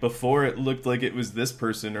like before it looked like it was this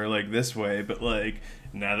person or like this way, but like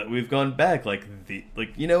now that we've gone back, like the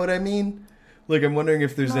like, you know what I mean? Like I'm wondering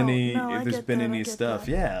if there's No, any no, if I there's get been that, I any get stuff.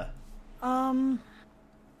 that. Yeah.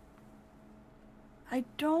 I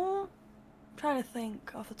don't try to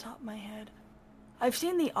think off the top of my head. I've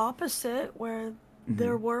seen the opposite where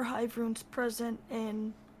there were hive runes present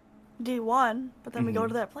in D1, but then we go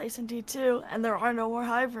to that place in D2 and there are no more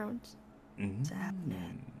hive runes. It's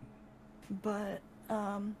happening. But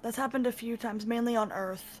that's happened a few times, mainly on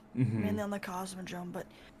Earth, mainly on the Cosmodrome, but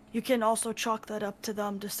you can also chalk that up to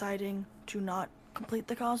them deciding to not complete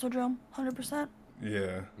the Cosmodrome 100%.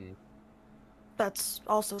 Yeah. That's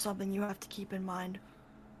also something you have to keep in mind.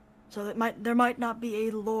 So there might not be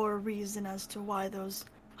a lore reason as to why those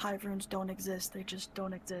hive runes don't exist. They just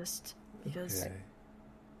don't exist because Okay.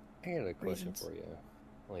 I got a question reasons. for you,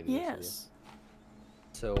 Lady Lucida. Yes.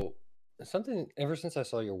 So, something ever since I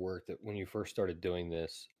saw your work that when you first started doing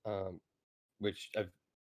this, which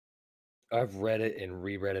I've read it and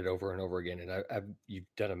reread it over and over again, and you've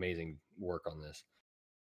done amazing work on this.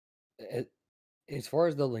 As far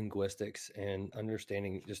as the linguistics and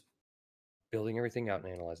understanding, just building everything out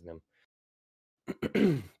and analyzing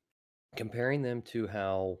them, comparing them to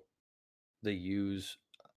how they use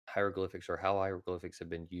hieroglyphics or how hieroglyphics have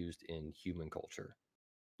been used in human culture.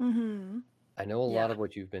 I know a lot Yeah. of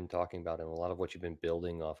what you've been talking about and a lot of what you've been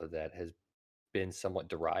building off of that has been somewhat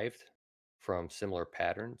derived from similar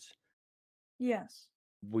patterns. Yes.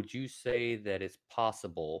 Would you say that it's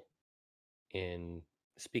possible, in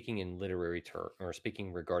speaking in literary term or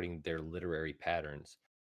speaking regarding their literary patterns,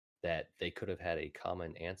 that they could have had a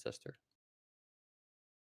common ancestor?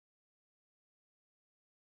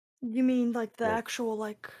 You mean like the Like actual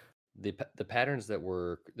like the patterns that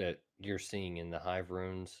you're seeing in the hive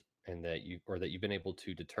runes and that you've been able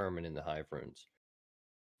to determine in the hive runes,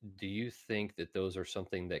 do you think that those are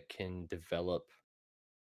something that can develop,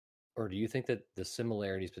 or do you think that the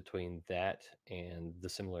similarities between that and the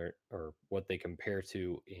similar or what they compare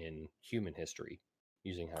to in human history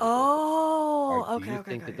using hieroglyphics, do you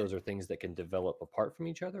think that okay. those are things that can develop apart from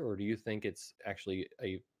each other, or do you think it's actually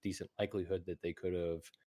a decent likelihood that they could have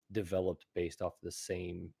developed based off the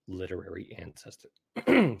same literary ancestor?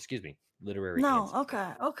 Excuse me, literary No,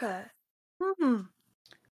 ancestor. okay.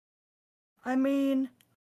 I mean,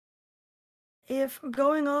 if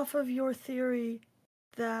going off of your theory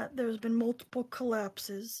that there's been multiple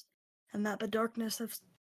collapses and that the darkness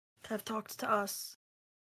have talked to us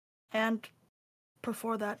and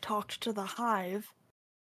before that talked to the hive,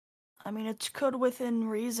 I mean, it's good within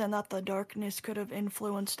reason that the darkness could have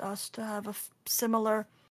influenced us to have a similar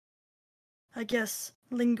I guess,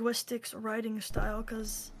 linguistics writing style,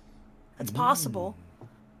 because it's possible,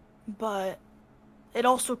 but it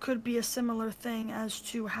also could be a similar thing as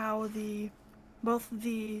to how both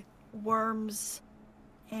the worms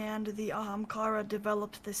and the Ahamkara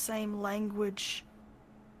developed the same language,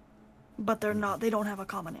 but they don't have a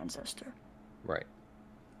common ancestor. Right.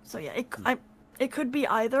 So yeah, it could be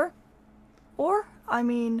either, or, I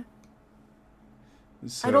mean,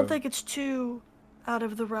 So, I don't think it's too out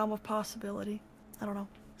of the realm of possibility. I don't know.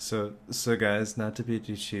 So guys, not to be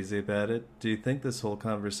too cheesy about it, do you think this whole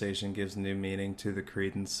conversation gives new meaning to the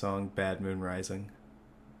Creedence song "Bad Moon Rising"?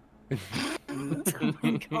 Oh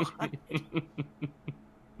my god.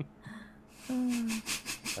 Oh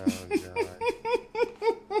god.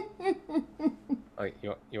 Oh,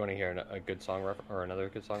 you want to hear a good song or another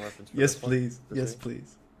good song reference? For Yes, this one? please. This Yes, week?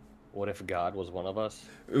 please. What if God was one of us?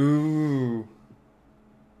 Ooh.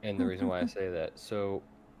 And the reason why I say that, so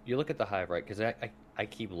you look at the hive, right? Because I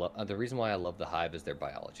keep the reason why I love the hive is their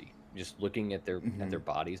biology. Just looking at their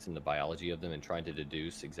bodies and the biology of them and trying to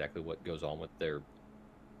deduce exactly what goes on with their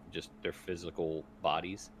physical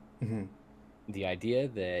bodies. Mm-hmm. The idea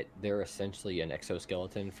that they're essentially an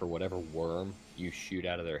exoskeleton for whatever worm you shoot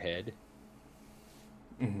out of their head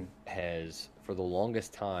has, for the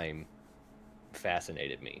longest time,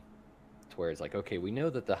 fascinated me. To where it's like, okay, we know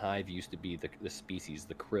that the hive used to be the species,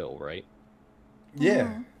 the krill, right?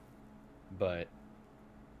 Yeah. But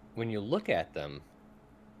when you look at them,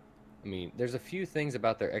 I mean, there's a few things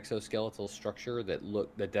about their exoskeletal structure that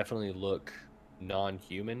definitely look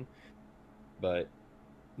non-human, but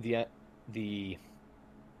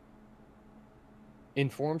in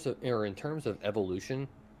terms of evolution,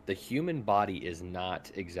 the human body is not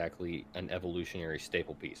exactly an evolutionary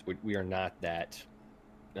staple piece. We are not that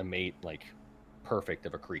perfect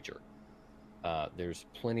of a creature. There's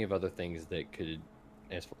plenty of other things that could,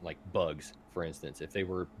 like bugs, for instance. If they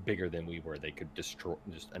were bigger than we were, they could just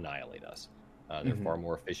annihilate us. They're far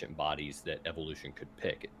more efficient bodies that evolution could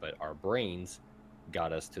pick. But our brains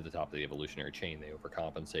got us to the top of the evolutionary chain. They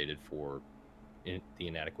overcompensated for the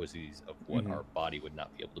inadequacies of what our body would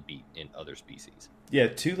not be able to beat in other species. Yeah,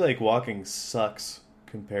 2 leg walking sucks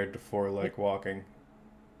compared to 4 leg walking.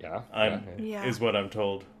 Yeah. Is what I'm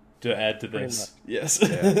told. To add to this. Yes.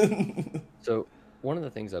 Yeah. So one of the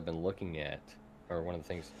things I've been looking at, or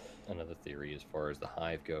another theory as far as the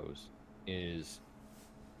hive goes, is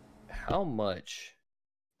how much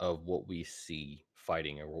of what we see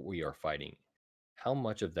fighting or what we are fighting, how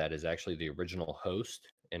much of that is actually the original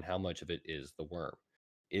host and how much of it is the worm?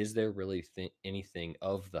 Is there really anything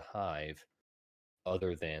of the hive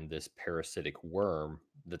other than this parasitic worm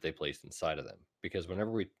that they placed inside of them? Because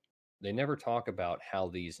they never talk about how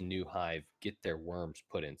these new hive get their worms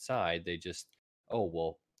put inside. They just,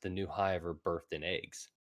 the new hive are birthed in eggs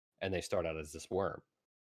and they start out as this worm.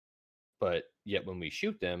 But yet when we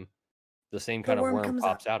shoot them, the same kind of worm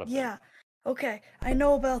pops out of them. Yeah. Okay, I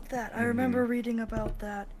know about that. I remember reading about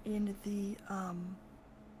that in the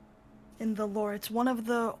lore. It's one of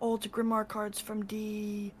the old Grimoire cards from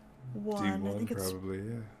D1. D1 I think probably,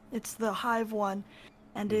 yeah. It's the hive one.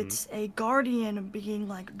 And it's a guardian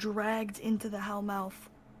being dragged into the Hellmouth,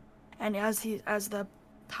 and as the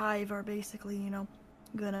hive are basically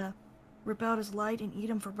gonna rip out his light and eat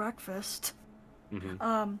him for breakfast,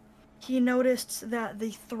 he noticed that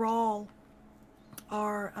the thrall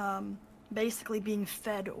are basically being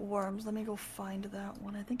fed worms. Let me go find that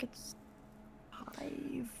one. I think it's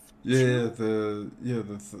hive. Yeah,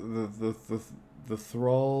 the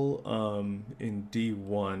thrall in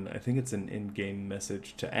D1, I think it's an in-game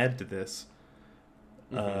message to add to this.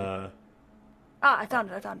 I found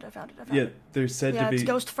it. Yeah, they're said to be... it's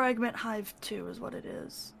Ghost Fragment Hive 2 is what it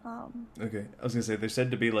is. Okay, I was gonna say, they're said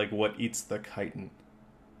to be what eats the chitin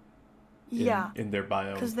in their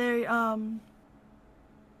biome. Because they,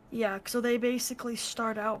 so they basically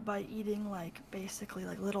start out by eating,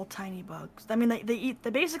 little tiny bugs. I mean, they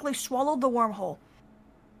basically swallowed the wormhole.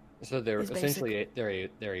 So they're essentially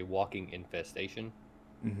they're a walking infestation.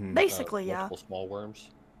 Basically, multiple small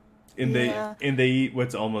worms. And they eat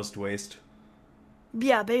what's almost waste.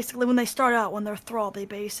 Yeah, basically when they start out, when they're thrall, they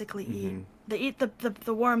basically eat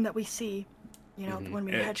the worm that we see, when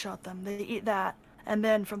we headshot them. They eat that, and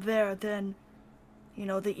then from there, they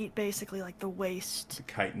eat basically the waste, the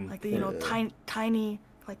chitin, tiny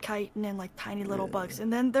chitin and tiny little bugs,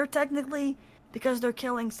 and then they're technically, because they're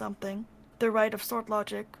killing something, they're right of sort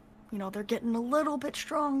logic. They're getting a little bit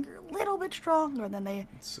stronger, and then they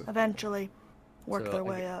eventually work their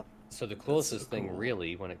way up. So the closest thing,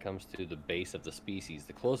 really, when it comes to the base of the species,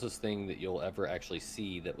 the closest thing that you'll ever actually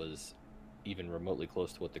see that was even remotely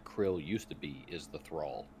close to what the krill used to be is the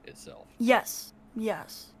thrall itself. Yes. Yeah.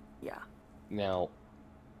 Now,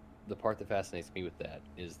 the part that fascinates me with that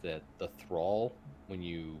is that the thrall, when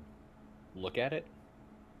you look at it,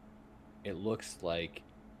 it looks like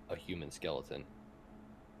a human skeleton.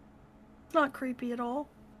 It's not creepy at all.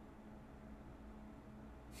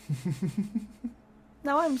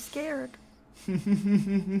 Now I'm scared.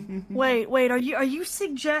 Wait, are you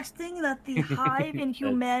suggesting that the hive and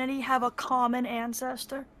humanity have a common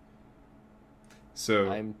ancestor?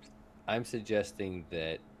 So I'm suggesting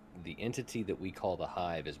that the entity that we call the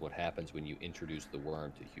hive is what happens when you introduce the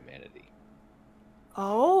worm to humanity.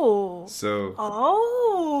 Oh. So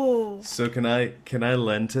can I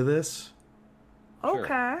lend to this? Okay.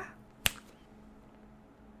 Sure.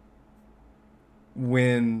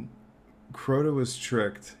 When Crota was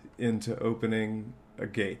tricked into opening a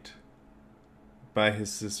gate by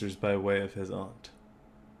his sisters by way of his aunt,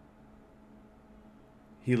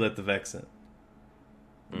 he let the Vex in.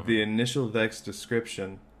 Mm-hmm. The initial Vex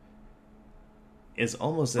description is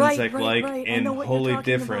almost insect-like and wholly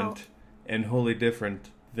different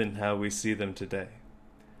than how we see them today.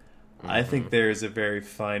 Mm-hmm. I think there is a very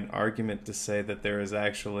fine argument to say that there is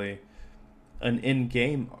actually an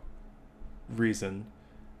in-game reason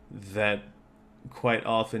that quite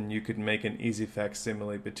often you could make an easy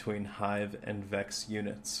facsimile between Hive and Vex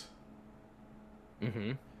units.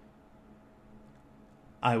 Mm-hmm.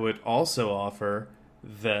 I would also offer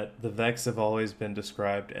that the Vex have always been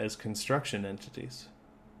described as construction entities.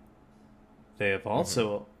 They have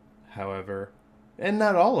also, however, and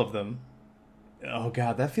not all of them, oh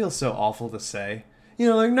god, that feels so awful to say. You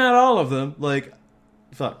know, like, not all of them, like,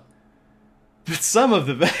 fuck. But some of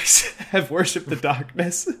the Vex have worshipped the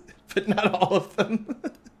darkness, but not all of them.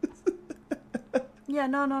 Yeah,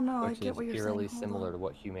 no, Which I get what you're saying. Eerily similar to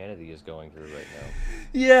what humanity is going through right now.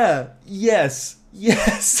 Yeah, yes.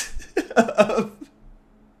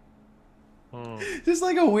 Just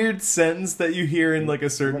like a weird sentence that you hear in like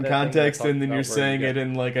a certain context, and then you're saying it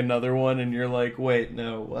in like another one, and you're like, wait,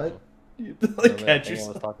 no, what? You like catch yourself.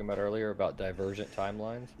 I was talking about earlier about divergent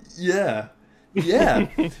timelines. Yeah.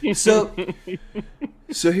 So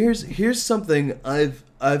here's something I've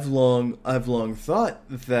long thought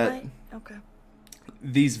that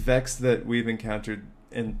these Vex that we've encountered,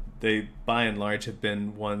 and they by and large have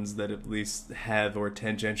been ones that at least have or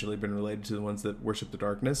tangentially been related to the ones that worship the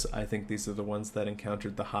darkness. I think these are the ones that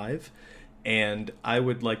encountered the Hive, and I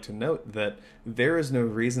would like to note that there is no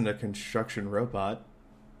reason a construction robot,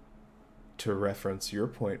 to reference your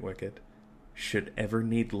point, Wicked, should ever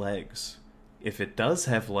need legs. If it does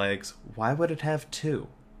have legs, why would it have two?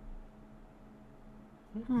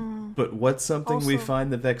 But what's something also, we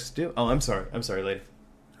find the Vex do? Oh, I'm sorry, lady.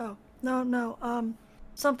 Oh, no.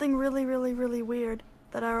 Something really, really, really weird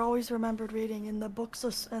that I always remembered reading in the books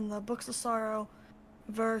of Sorrow,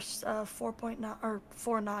 verse 4.9 or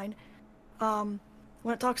 4.9,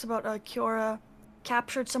 when it talks about Crota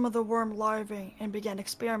captured some of the worm larvae and began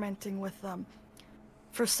experimenting with them.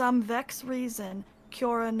 For some Vex reason,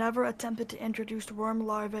 Crota never attempted to introduce worm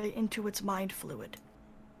larvae into its mind fluid.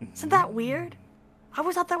 Isn't that weird? I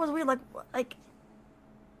always thought that was weird. Like.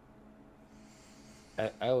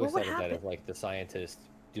 I always thought of that as like the scientist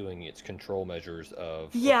doing its control measures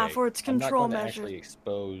of. Yeah, for its control measures. I'm not going to actually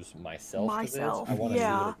expose myself to this. I want to see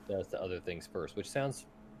what it does to other things first, which sounds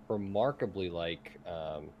remarkably like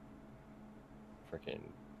freaking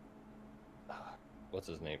what's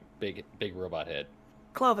his name? Big robot head.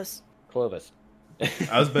 Clovis.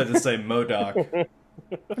 I was about to say MODOK.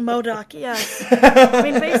 MODOK, yes. I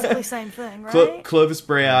mean, basically same thing, right? Clovis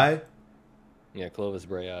Bray-Eye. Yeah, Clovis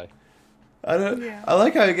Bray-Eye. I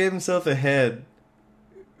like how he gave himself a head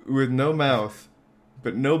with no mouth,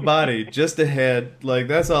 but no body, just a head. Like,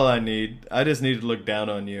 that's all I need. I just need to look down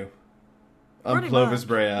on you. I'm Pretty Clovis much.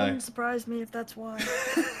 Bray-Eye. Wouldn't surprise me if that's why.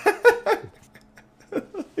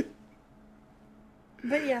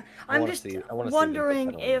 But yeah, I'm just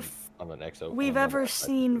wondering if we've ever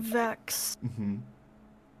seen Vex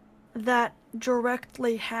that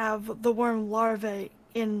directly have the worm larvae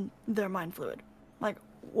in their mind fluid. Like,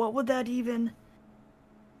 what would that even...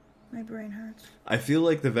 My brain hurts. I feel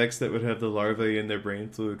like the Vex that would have the larvae in their brain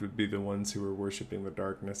fluid would be the ones who were worshipping the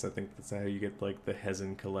darkness. I think that's how you get, like, the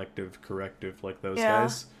Hezin Corrective, like those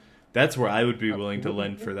guys. That's where I would be willing to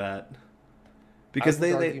lend for that. Because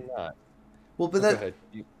they not. Well, but that... Go ahead.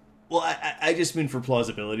 Well, I just mean for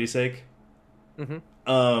plausibility's sake.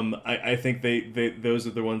 I think those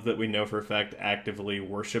are the ones that we know for a fact actively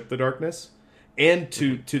worship the darkness. And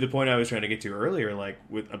to the point I was trying to get to earlier, like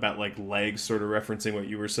about like legs, sort of referencing what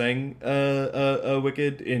you were saying,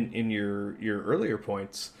 Wicked, in your earlier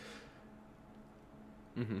points.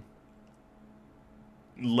 Mm-hmm.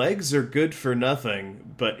 Legs are good for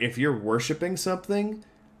nothing, but if you're worshipping something,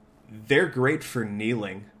 they're great for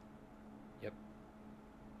kneeling. Yep.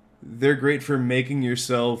 They're great for making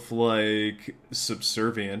yourself, like,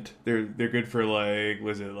 subservient. They're good for, like,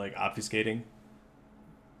 was it, like, obfuscating?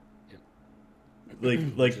 Yep. Like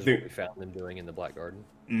Which is what we found them doing in the Black Garden.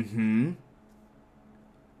 Mm-hmm.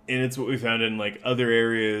 And it's what we found in, like, other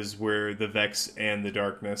areas where the Vex and the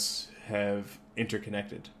Darkness have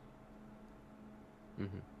interconnected.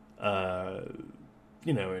 Mm-hmm.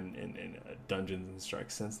 You know, in Dungeons and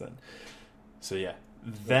Strikes since then. So yeah,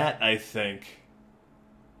 that I think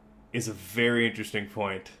is a very interesting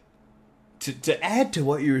point. To add to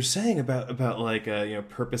what you were saying about like you know,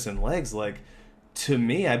 purpose and legs, like, to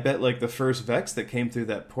me, I bet like the first Vex that came through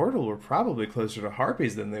that portal were probably closer to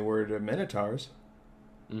Harpies than they were to Minotaurs.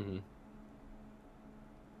 Mm-hmm.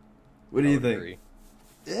 What do you think? Agree.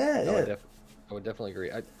 Yeah. I would definitely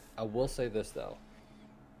agree. I will say this though,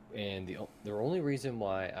 and the only reason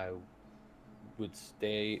why I would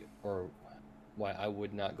stay, or why I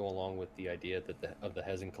would not go along with the idea that the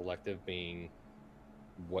Hezen Collective being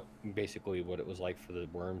basically what it was like for the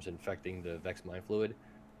worms infecting the Vex mind fluid,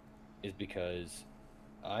 is because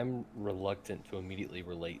I'm reluctant to immediately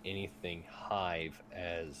relate anything Hive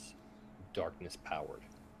as darkness powered.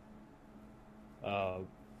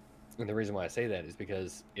 And the reason why I say that is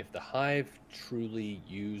because if the Hive truly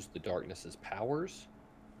used the darkness's powers,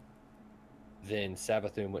 then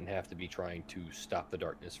Savathun wouldn't have to be trying to stop the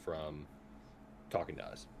darkness from talking to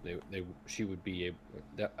us. She would be able.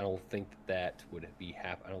 I don't think that would be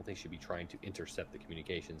I don't think she'd be trying to intercept the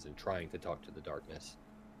communications and trying to talk to the darkness,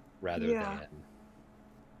 rather than,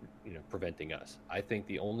 you know, preventing us. I think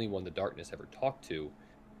the only one the darkness ever talked to,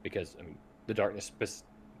 because I mean, the darkness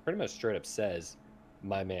pretty much straight up says,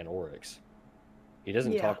 "My man Oryx." He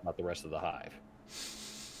doesn't talk about the rest of the Hive.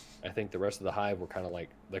 I think the rest of the Hive were kind of like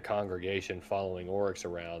the congregation following Oryx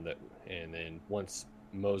around, and then once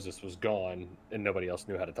Moses was gone and nobody else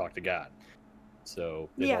knew how to talk to God, so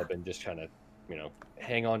they've all been just trying to, you know,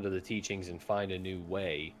 hang on to the teachings and find a new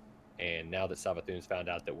way. And now that Savathun's found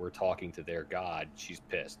out that we're talking to their God, she's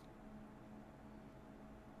pissed.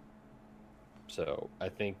 So I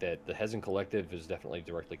think that the Hezen Collective is definitely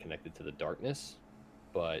directly connected to the darkness,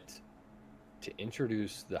 but to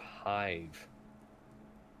introduce the Hive,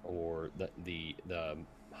 or the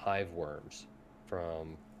Hive worms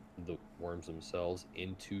from the worms themselves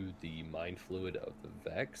into the mind fluid of the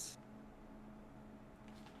Vex,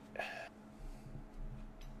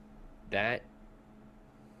 that,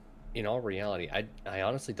 in all reality, I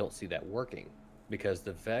honestly don't see that working, because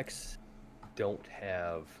the Vex don't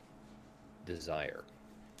have desire.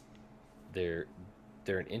 They're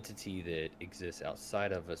an entity that exists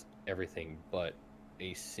outside of us, everything but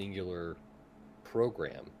a singular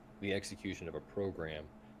program, the execution of a program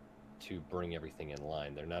to bring everything in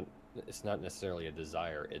line. It's not necessarily a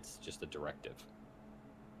desire, it's just a directive.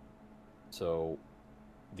 So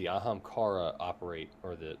the Ahamkara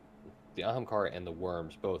the Ahamkara and the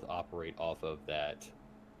worms both operate off of that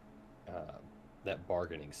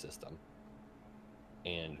bargaining system.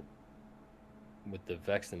 And with the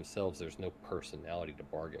Vex themselves, there's no personality to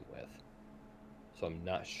bargain with. So I'm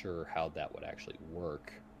not sure how that would actually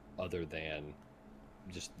work, other than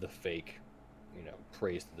just the fake, you know,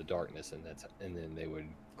 praise to the darkness, and then they would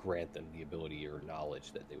grant them the ability or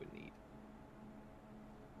knowledge that they would need.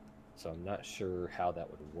 So I'm not sure how that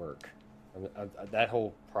would work. That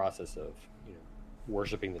whole process of, you know,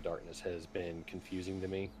 worshiping the darkness has been confusing to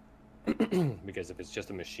me, because if it's just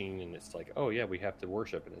a machine and it's like, oh yeah, we have to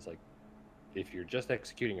worship, and it's like, if you're just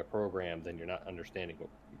executing a program, then you're not understanding what,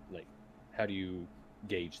 like, how do you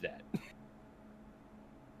gauge that?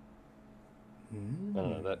 I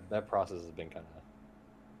don't know, that process has been kind of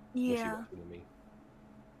wishy-washy to me.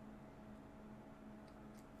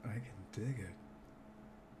 I can dig it.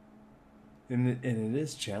 And it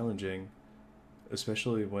is challenging,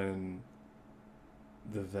 especially when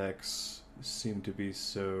the Vex seem to be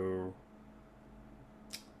so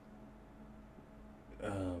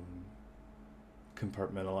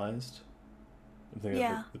compartmentalized. I think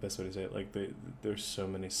that's the best way to say it. Like, there's so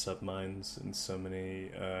many subminds and so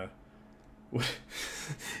many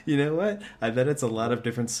you know what? I bet it's a lot of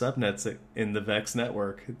different subnets in the Vex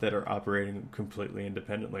network that are operating completely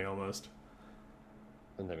independently almost.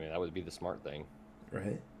 I mean, that would be the smart thing.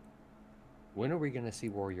 Right? When are we going to see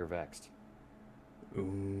Warrior Vexed?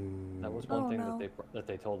 Ooh. That was one thing that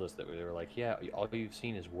they told us, that they were like, yeah, all you've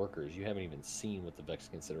seen is workers. You haven't even seen what the Vex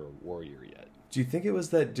consider a warrior yet. Do you think it was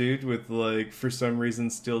that dude with, like, for some reason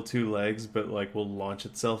still 2 legs, but, like, will launch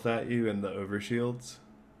itself at you in the overshields?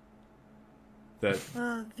 That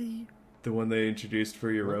The the one they introduced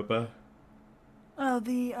for Europa.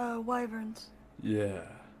 wyverns. Yeah.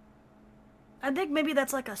 I think maybe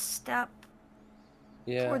that's like a step towards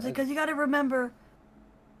it, Yeah, because you got to remember,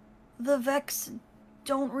 the Vex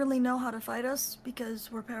don't really know how to fight us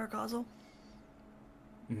because we're paracausal.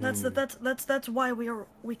 That's why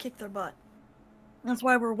we kick their butt. That's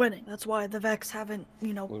why we're winning. That's why the Vex haven't,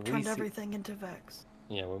 turned everything into Vex.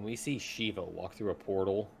 yeah. When we see Shiva walk through a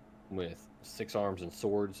portal with 6 arms and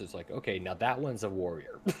swords, it's like, okay, now that one's a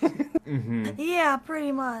warrior. Yeah,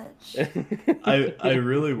 pretty much. I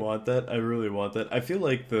really want that. I feel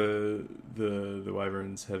like the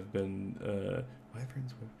wyverns have been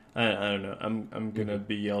wyverns. I don't know. I'm gonna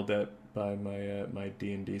be yelled at by my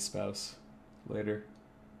D&D spouse later.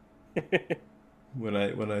 when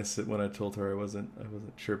I told her I wasn't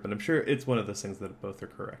sure, but I'm sure it's one of those things that both are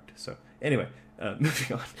correct. So anyway,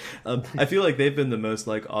 moving on. I feel like they've been the most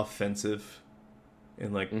like offensive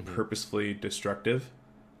and like purposefully destructive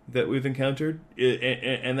that we've encountered,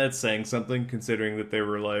 and that's saying something, considering that there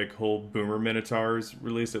were like whole boomer minotaurs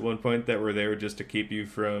released at one point that were there just to keep you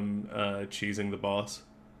from cheesing the boss.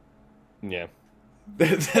 Yeah,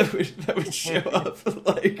 that would show up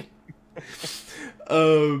like,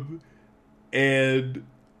 and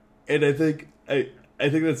I think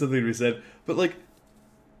that's something to be said. But like,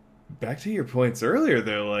 back to your points earlier,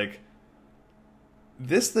 though, like,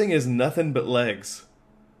 this thing is nothing but legs.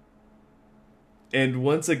 And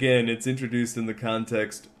once again, it's introduced in the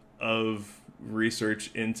context of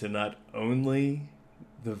research into not only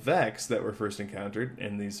the Vex that were first encountered,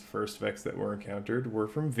 and these first Vex that were encountered were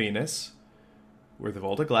from Venus, where the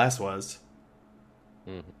Vault of Glass was.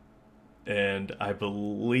 And I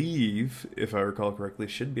believe, if I recall correctly,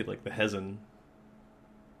 should be like the Hezin.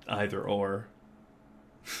 Either or.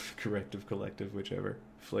 Corrective, collective, whichever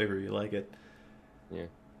flavor you like it. Yeah.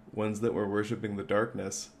 Ones that were worshipping the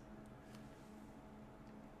darkness.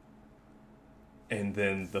 And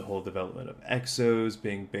then the whole development of exos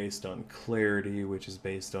being based on clarity, which is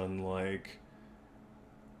based on, like,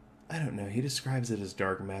 I don't know, he describes it as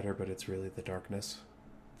dark matter, but it's really the darkness.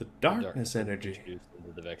 The darkness energy. Introduced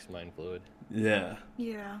into the Vex mind fluid. Yeah.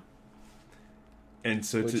 Yeah. And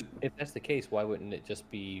so if that's the case, why wouldn't they just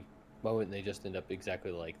end up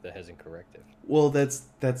exactly like the Hezin corrective? Well, that's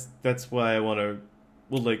why I want to,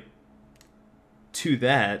 well, like, to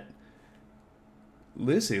that,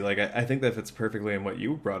 Lucy, like, I think that fits perfectly in what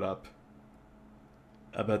you brought up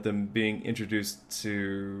about them being introduced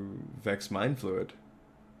to Vex mind fluid.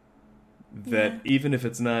 That even if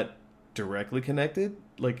it's not directly connected,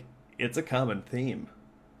 like, it's a common theme.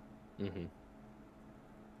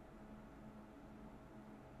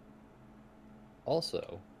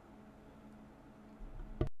 Also,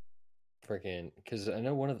 freaking, because I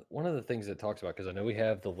know one of the things that talks about, because I know we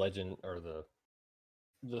have the legend or the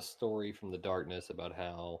story from the darkness about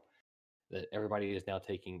how that everybody is now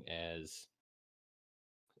taking as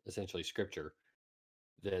essentially scripture,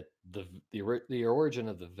 that the origin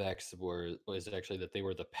of the Vex was actually that they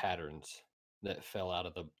were the patterns that fell out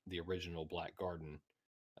of the original Black Garden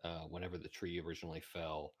whenever the tree originally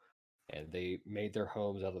fell, and they made their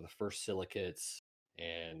homes out of the first silicates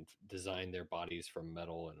and designed their bodies from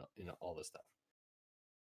metal and all this stuff.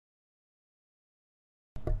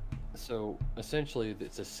 So essentially,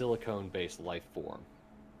 it's a silicone-based life form.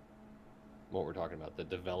 What we're talking about, that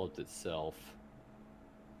developed itself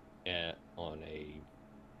on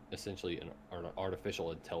essentially an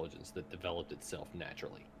artificial intelligence that developed itself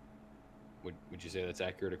naturally. Would you say that's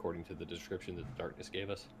accurate according to the description that the darkness gave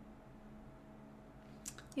us?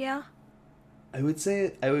 Yeah. I would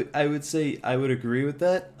say I would agree with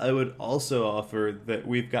that. I would also offer that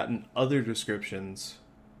we've gotten other descriptions,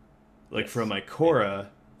 like from Ikora,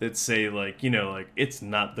 that say, like, like, it's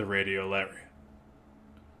not the radiolaria.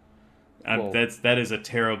 That is a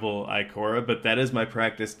terrible Ikora, but that is my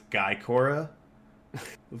practiced Guy-Cora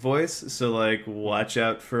voice. So, like, watch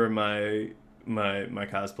out for my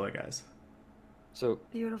cosplay guys. So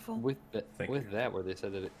beautiful. With that, where they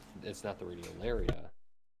said that it's not the radiolaria,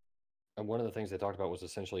 and one of the things they talked about was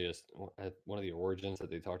essentially one of the origins that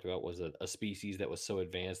they talked about was a species that was so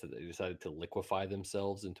advanced that they decided to liquefy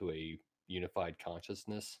themselves into a unified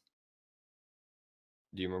consciousness.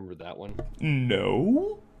 Do you remember that one?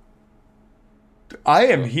 No. I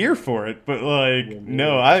am here for it, but like,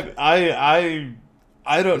 no, I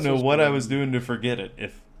don't know what I was doing to forget it.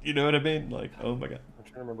 If you know what I mean, like, oh my god. I'm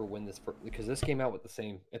trying to remember when because this came out at the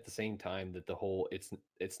same time that the whole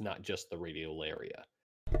it's not just the radiolaria.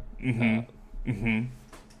 The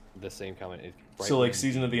same comment. Right, so like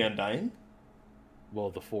Season of the Undying.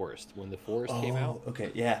 Well, the forest. When the forest came out.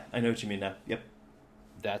 Okay, yeah, I know what you mean now. Yep.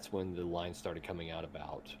 that's when the lines started coming out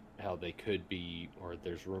about how they could be, or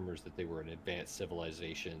there's rumors that they were an advanced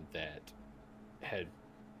civilization that had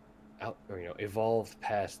evolved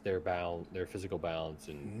past their physical bounds,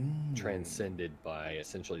 and transcended by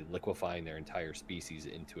essentially liquefying their entire species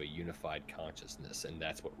into a unified consciousness, and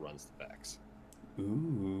that's what runs the Vex.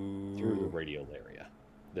 Ooh. Through the radiolaria.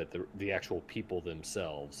 That the actual people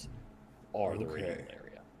themselves are the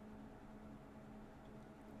radiolaria.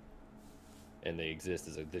 And they exist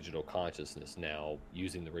as a digital consciousness now,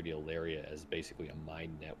 using the radiolaria as basically a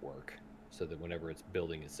mind network, so that whenever it's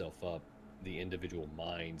building itself up, the individual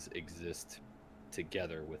minds exist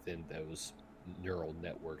together within those neural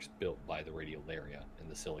networks built by the radiolaria and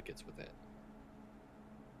the silicates within.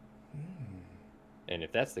 And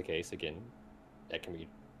if that's the case, again, that can be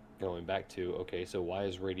going back to, okay, so why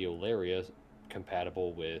is radiolaria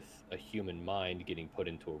compatible with a human mind getting put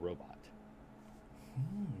into a robot?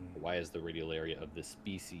 Why is the radiolaria of this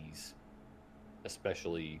species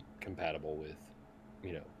especially compatible with,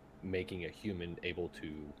 making a human able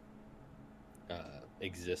to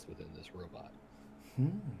exist within this robot?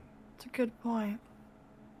 That's a good point.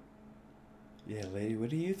 Yeah, lady, what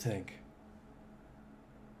do you think?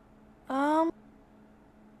 I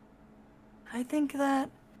think that,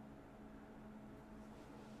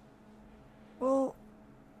 well,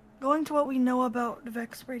 going to what we know about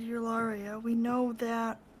Vex Radiolaria, we know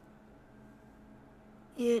that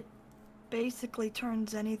it basically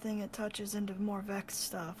turns anything it touches into more Vex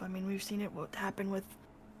stuff. I mean, we've seen it what happened with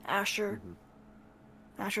Asher.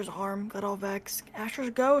 Asher's arm got all Vex. Asher's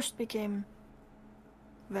ghost became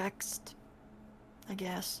vexed, I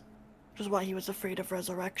guess. Which is why he was afraid of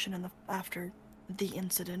resurrection after the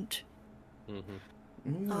incident.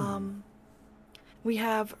 We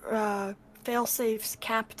have Failsafe's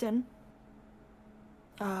captain.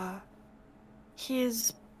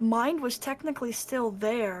 His mind was technically still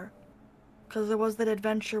there, because there was that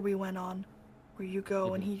adventure we went on, where you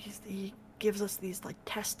go and he gives us these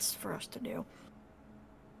tests for us to do.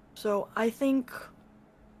 So I think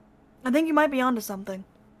you might be onto something.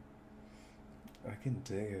 I can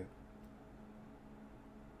dig it.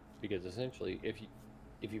 Because essentially, if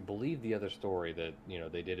you believe the other story that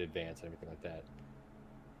they did advance and everything like that,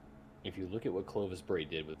 if you look at what Clovis Bray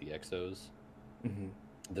did with the Exos,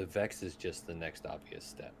 the Vex is just the next obvious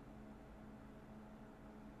step.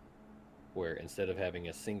 Where instead of having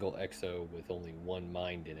a single Exo with only one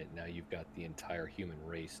mind in it, now you've got the entire human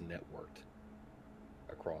race networked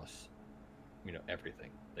across,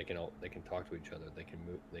 everything. They can talk to each other. They can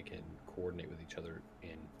move. They can coordinate with each other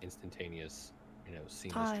in instantaneous,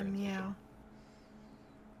 seamless transition. Yeah.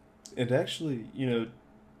 And actually,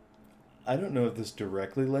 I don't know if this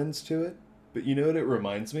directly lends to it, but you know what it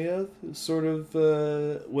reminds me of? Sort of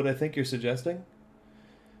what I think you're suggesting?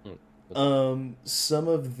 Some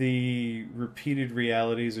of the repeated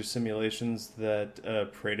realities or simulations that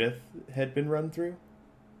Pradith had been run through.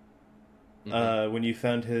 When you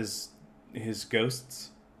found his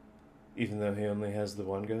ghosts, even though he only has the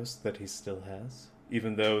one ghost that he still has.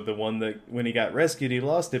 Even though the one that, when he got rescued, he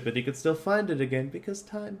lost it, but he could still find it again because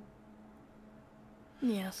time.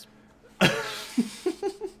 Yes. I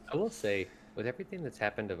will say, with everything that's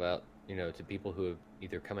happened about, to people who have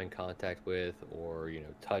either come in contact with or,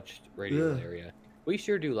 touched radiolaria, we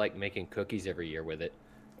sure do like making cookies every year with it.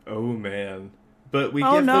 Oh, man. But we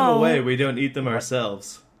give them away. We don't eat them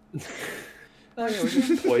ourselves. Oh, yeah, we're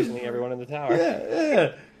just poisoning everyone in the tower.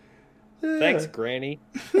 Yeah. Thanks, Granny.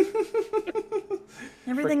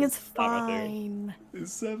 Everything is fine. Is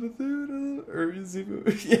Sabathun or is he?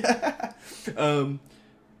 Yeah.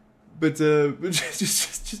 But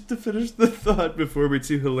just to finish the thought before we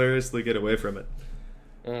too hilariously get away from it.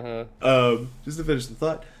 Just to finish the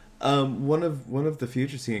thought, one of the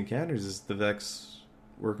futures he encounters is the Vex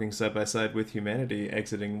working side by side with humanity,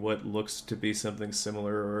 exiting what looks to be something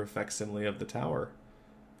similar or a facsimile of the tower,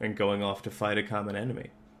 and going off to fight a common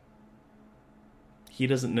enemy. He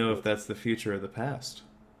doesn't know if that's the future or the past.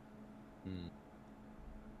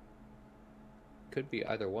 Could be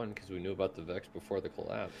either one, because we knew about the Vex before the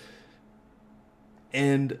collapse.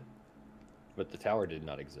 But the tower did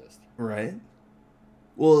not exist. Right?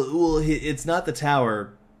 Well, it's not the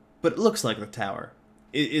tower, but it looks like the tower.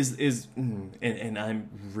 And I'm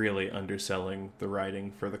really underselling the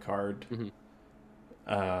writing for the card.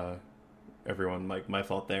 Everyone, my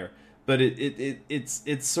fault there. But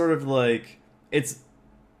it's sort of like it's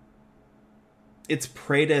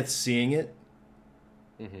Pradeth seeing it.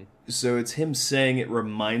 So it's him saying it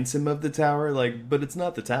reminds him of the tower, but it's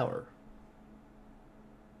not the tower.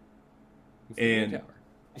 It's the tower.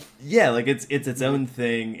 Yeah, like it's its own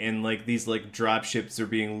thing, and like these like drop ships are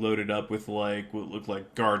being loaded up with like what look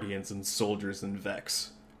like guardians and soldiers and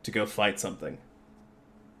Vex to go fight something.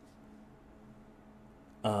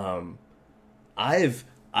 I've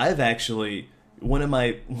actually one of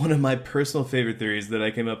my personal favorite theories that I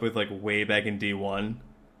came up with like way back in D1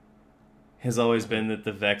 has always been that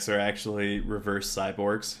the Vex are actually reverse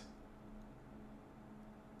cyborgs.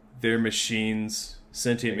 They're machines,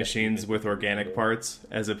 sentient machines with organic parts,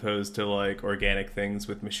 as opposed to like organic things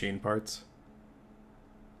with machine parts.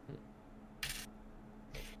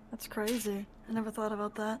 That's crazy. I never thought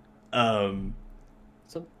about that.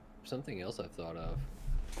 Something else I've thought of.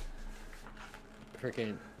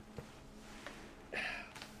 Freaking.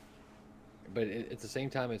 But at the same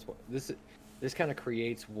time, it's this kind of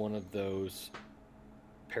creates one of those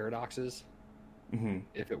paradoxes. Mm-hmm.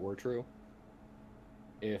 If it were true,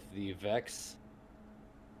 if the Vex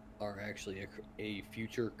are actually a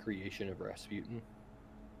future creation of Rasputin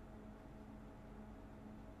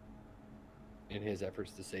in his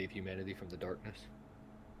efforts to save humanity from the darkness.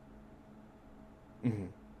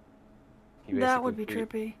 Mm-hmm. That would be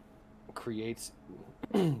trippy. Creates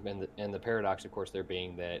and the paradox, of course, there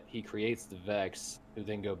being that he creates the Vex, who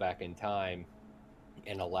then go back in time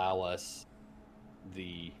and allow us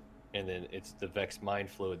and then it's the Vex mind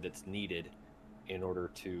fluid that's needed in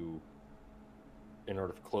order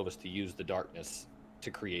for Clovis to use the darkness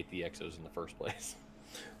to create the Exos in the first place.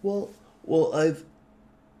 Well,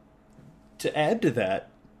 to add to that,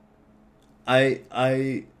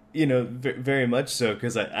 I very much so,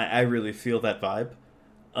 because I really feel that vibe.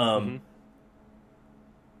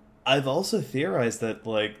 I've also theorized that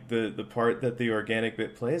like the part that the organic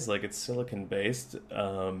bit plays, like it's silicon based.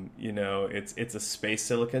 It's a space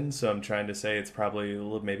silicon, so I'm trying to say it's probably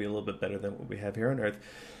maybe a little bit better than what we have here on Earth.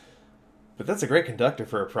 But that's a great conductor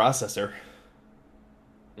for a processor.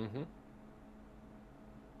 Mm-hmm.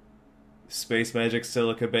 Space magic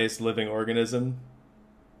silica based living organism.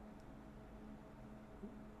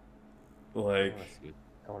 Like,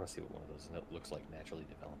 I want to see what one of those looks like naturally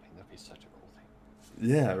developing. That'd be such a cool thing.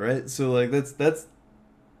 Yeah, right. So like that's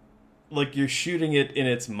like you're shooting it in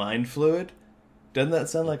its mind fluid. Doesn't that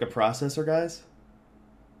sound like a processor, guys?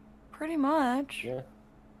 Pretty much. Yeah.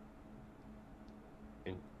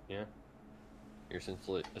 Yeah. You're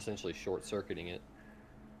essentially short circuiting it.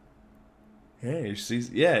 Yeah, you're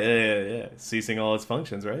yeah. Ceasing all its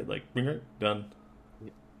functions, right? Like, done.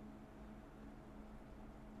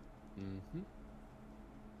 Mm-hmm.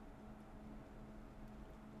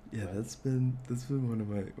 Yeah, that's been one of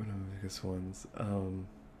my biggest ones.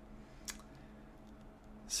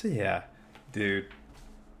 So yeah, dude,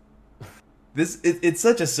 it's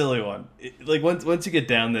such a silly one. Like once you get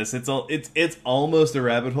down this, it's almost a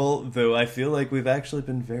rabbit hole. Though I feel like we've actually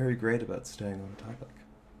been very great about staying on topic.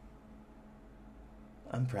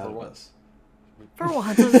 I'm proud of us. For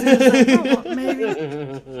once, I was gonna say,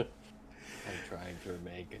 maybe. I'm trying to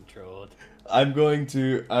remain controlled. I'm going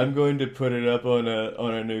to put it up on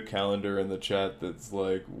a new calendar in the chat that's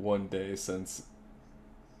like one day since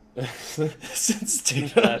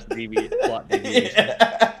Tito. Last plot deviation.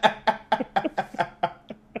 Yeah.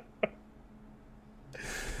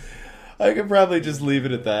 I could probably just leave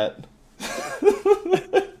it at that.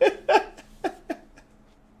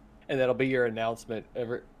 And that'll be your announcement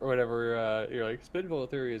whenever you're like, Spinfoil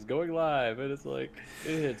Theory is going live, and it's like,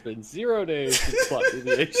 it's been 0 days since plot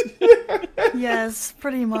deviation. Yes,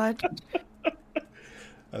 pretty much.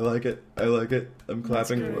 I like it. I'm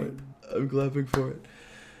clapping for it.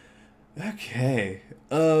 Okay.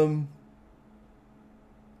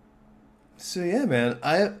 So yeah, man,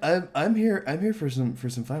 I'm here for some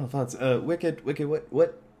final thoughts. Wykid,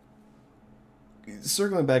 what?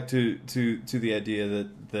 Circling back to the idea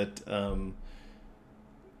that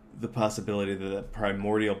the possibility that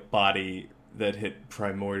primordial body that hit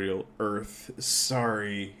primordial Earth.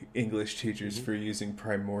 Sorry, English teachers, for using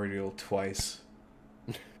primordial twice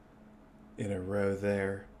in a row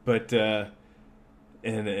there, but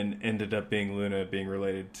and ended up being Luna being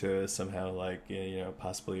related to somehow like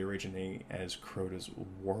possibly originating as Crota's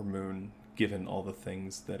war moon, given all the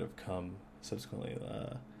things that have come subsequently.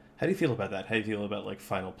 How do you feel about that? How do you feel about like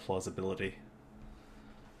final plausibility?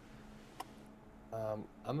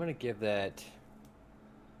 I'm gonna give that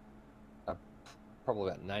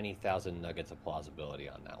probably about 90,000 nuggets of plausibility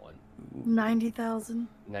on that one. 90,000.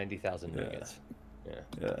 90,000 nuggets.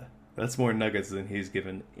 Yeah. That's more nuggets than he's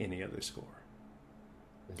given any other score.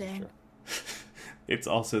 Dang. It's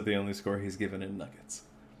also the only score he's given in nuggets.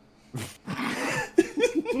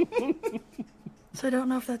 So I don't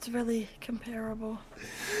know if that's really comparable.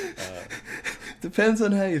 Depends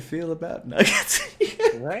on how you feel about nuggets.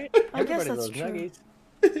 Right? I guess Everybody that's loves true. nuggies.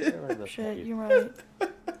 Everybody loves Shit, nuggies. you're right.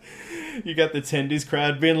 You got the Tendies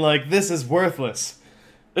crowd being like, "This is worthless."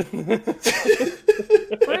 Pretty,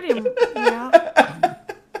 yeah.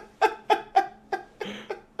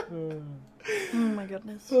 Oh my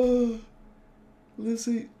goodness.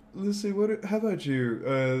 Lucy, what? How about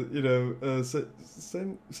you?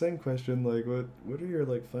 Same question. Like, what are your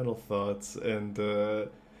like final thoughts? And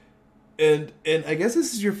I guess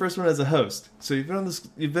this is your first one as a host, so you've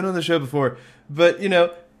been on the show before, but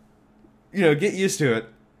get used to it.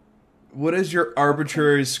 What is your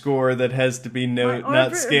arbitrary score that has to be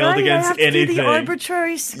not scaled against I have to anything? do the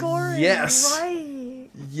arbitrry scoring. Yes. Right.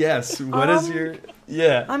 Yes. What is your?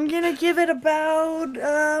 Yeah. I'm gonna give it about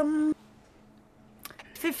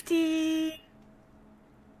 50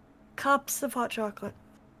 cups of hot chocolate.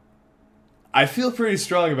 I feel pretty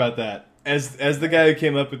strong about that. As the guy who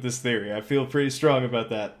came up with this theory, I feel pretty strong about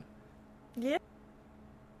that. Yeah.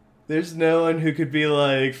 There's no one who could be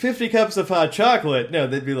like, 50 cups of hot chocolate. No,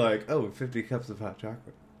 they'd be like, oh, 50 cups of hot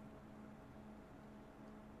chocolate.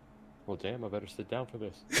 Well, damn, I better sit down for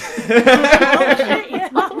this. Oh, shit, yeah.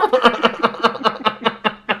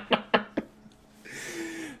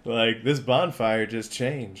 Like, this bonfire just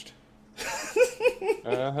changed.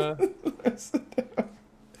 Uh-huh.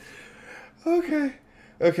 Okay.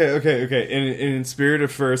 In spirit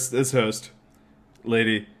of first, as host,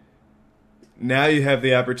 lady, now you have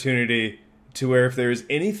the opportunity to where if there's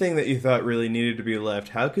anything that you thought really needed to be left,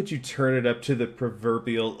 how could you turn it up to the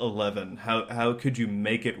proverbial 11? How could you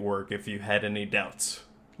make it work if you had any doubts?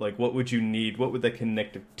 Like, what would you need? What would the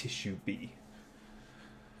connective tissue be?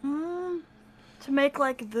 To make,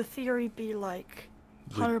 like, the theory be, like,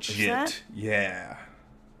 100%? Legit. Yeah.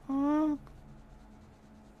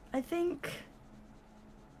 I think...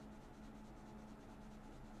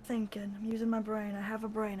 Thinking. I'm using my brain. I have a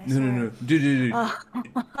brain, I swear. No. Dude.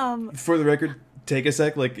 For the record, take a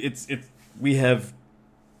sec. Like, we have...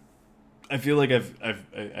 I feel like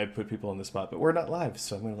I've put people on the spot, but we're not live,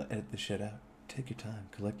 so I'm going to edit this shit out. Take your time.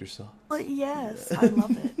 Collect your thoughts. Well, yes, I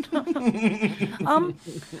love it.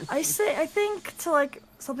 I think to, like,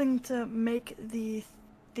 something to make the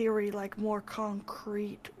theory, like, more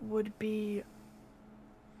concrete would be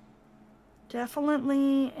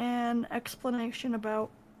definitely an explanation about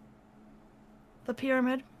the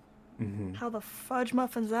pyramid. Mm-hmm. How the fudge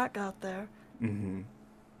muffins that got there. Mm-hmm.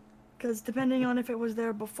 Because depending on if it was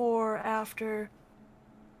there before or after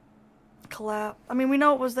collapse. I mean, we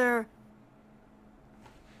know it was there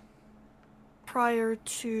prior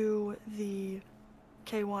to the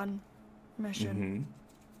K1 mission.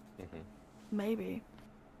 Mm-hmm. Maybe.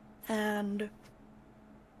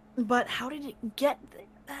 But how did it get there?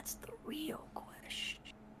 That's the real question.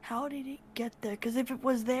 How did it get there? Because if it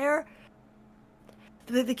was there,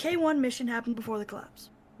 the K1 mission happened before the collapse.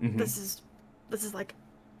 Mm-hmm. This is like,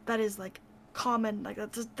 that is like common, like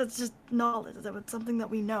that's just knowledge. That's something that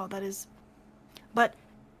we know. That is,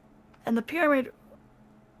 and the pyramid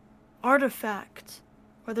artifact,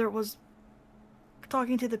 whether it was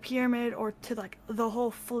talking to the pyramid or to like the whole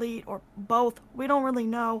fleet or both, we don't really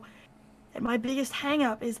know. And my biggest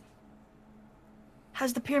hang-up is,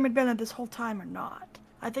 has the pyramid been there this whole time or not?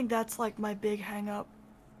 I think that's like my big hang-up.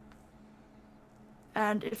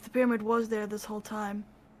 And if the pyramid was there this whole time,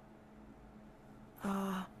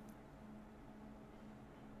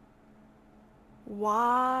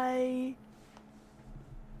 why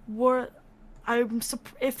were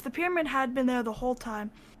if the pyramid had been there the whole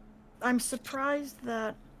time, I'm surprised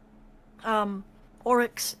that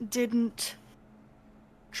Oryx didn't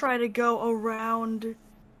try to go around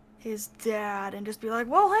his dad and just be like,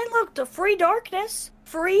 well, hey, look, the free darkness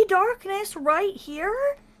right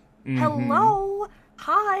here. Mm-hmm. Hello,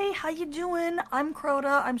 hi, how you doing? I'm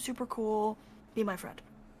Crota, I'm super cool, be my friend.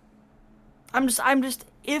 I'm just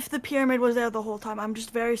if the pyramid was there the whole time, I'm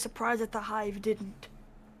just very surprised that the Hive didn't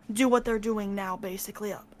do what they're doing now,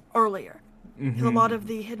 basically, earlier. Mm-hmm. A lot of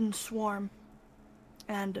the hidden swarm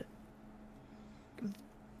and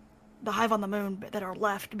the Hive on the Moon that are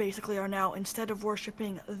left, basically, are now, instead of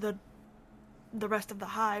worshipping the rest of the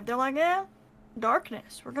Hive, they're like,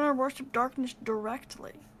 darkness. We're gonna worship darkness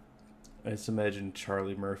directly. I just imagine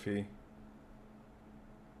Charlie Murphy,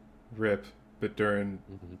 rip, but during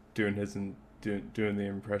doing the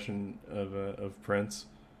impression of Prince,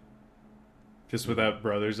 just without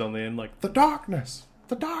brothers on the end, like the darkness.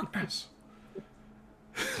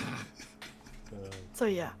 So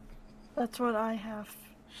yeah, that's what I have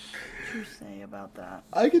to say about that.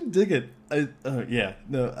 I can dig it. I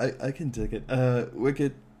can dig it.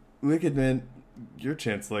 Wicked man, your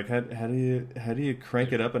chance. Like, how do you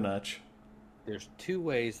crank it up a notch? there's two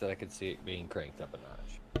ways that I could see it being cranked up a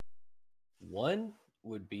notch. One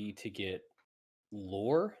would be to get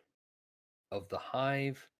lore of the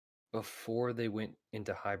hive before they went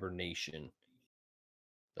into hibernation.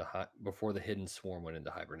 Before the hidden swarm went into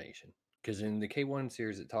hibernation. Because in the K1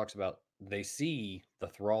 series, it talks about they see the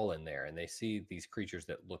thrall in there, and they see these creatures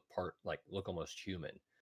that look almost human,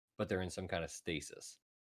 but they're in some kind of stasis.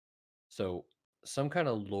 So some kind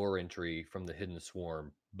of lore entry from the hidden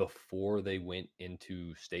swarm before they went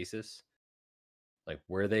into stasis, like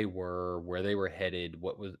where they were headed,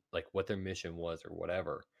 what their mission was, or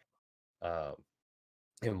whatever,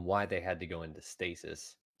 and why they had to go into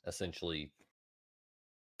stasis, essentially,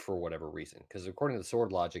 for whatever reason. Because according to the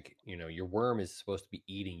sword logic, your worm is supposed to be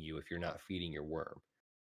eating you if you're not feeding your worm.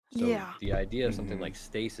 So Yeah. the idea of something like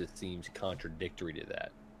stasis seems contradictory to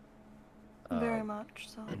that. Very much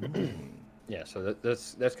so. Yeah, so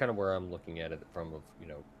that's kind of where I'm looking at it from.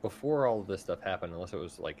 Before all of this stuff happened, unless it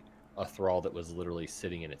was like a thrall that was literally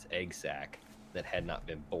sitting in its egg sac that had not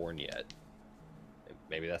been born yet.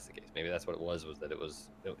 Maybe that's the case. Maybe that's what it was that it was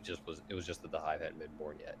just that the hive hadn't been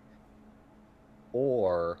born yet.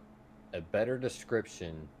 Or a better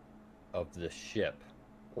description of the ship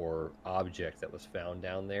or object that was found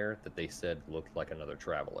down there that they said looked like another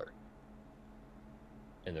traveler.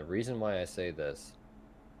 And the reason why I say this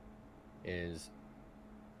is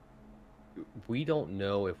we don't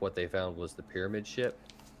know if what they found was the pyramid ship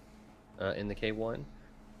in the K1,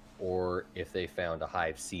 or if they found a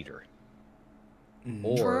hive cedar,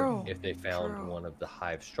 or if they found one of the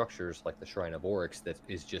hive structures like the Shrine of Oryx that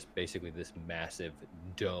is just basically this massive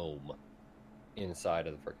dome inside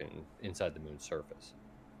the moon's surface.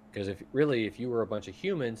 Because if you were a bunch of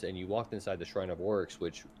humans and you walked inside the Shrine of Oryx,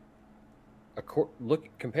 which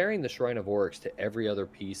comparing the Shrine of Oryx to every other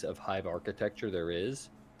piece of hive architecture there is,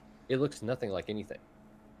 it looks nothing like anything.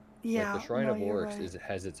 Yeah, the Shrine of Oryx right.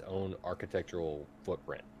 has its own architectural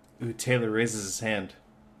footprint. Ooh, Taylor raises his hand.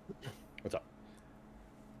 What's up?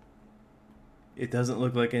 It doesn't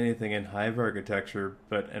look like anything in hive architecture,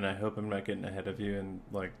 and I hope I'm not getting ahead of you, and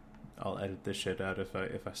I'll edit this shit out if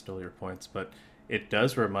I stole your points, but it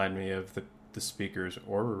does remind me of the speaker's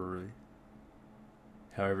orrery.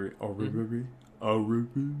 However, orrery.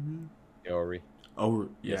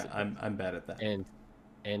 Yeah, I'm bad at that.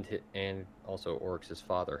 And also Oryx's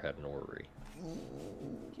father had an orrery.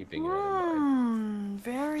 Keeping that in mind.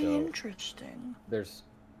 Very interesting. There's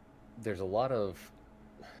a lot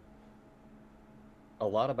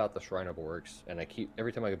about the Shrine of Oryx, and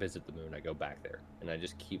every time I visit the moon, I go back there, and I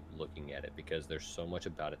just keep looking at it because there's so much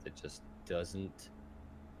about it that just doesn't.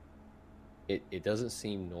 It doesn't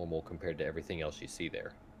seem normal compared to everything else you see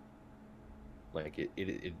there. Like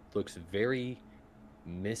it looks very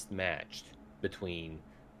mismatched between.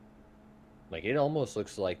 Like it almost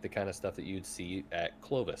looks like the kind of stuff that you'd see at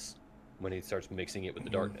Clovis when he starts mixing it with the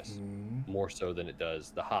darkness, more so than it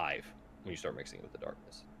does the hive when you start mixing it with the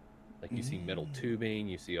darkness. Like you see metal tubing,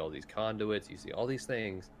 you see all these conduits, you see all these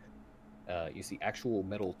things, you see actual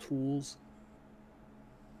metal tools.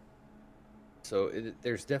 So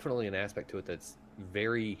there's definitely an aspect to it that's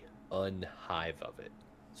very un-hive of it.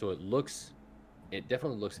 So it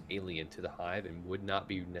definitely looks alien to the hive and would not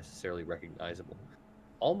be necessarily recognizable.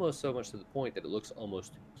 Almost so much to the point that it looks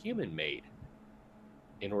almost human-made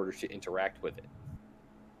in order to interact with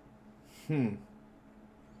it.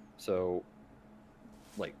 So,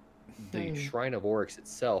 like, the Shrine of Oryx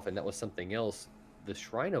itself, and that was something else, the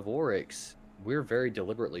Shrine of Oryx, we're very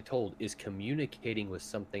deliberately told, is communicating with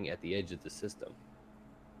something at the edge of the system.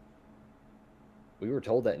 We were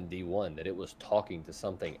told that in D1, that it was talking to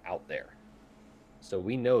something out there. So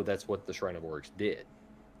we know that's what the Shrine of Oryx did.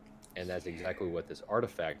 And that's exactly what this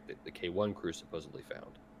artifact that the K1 crew supposedly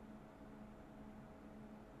found.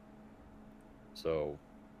 So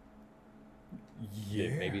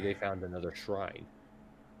maybe they found another shrine,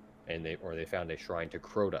 and they found a shrine to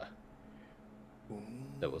Crota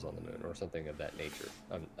that was on the moon, or something of that nature.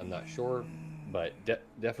 I'm not sure, but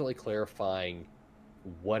definitely clarifying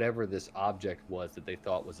whatever this object was that they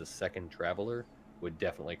thought was a second traveler would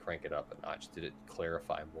definitely crank it up a notch to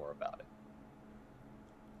clarify more about it.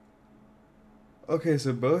 Okay,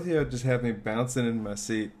 so both of you just have me bouncing in my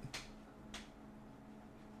seat.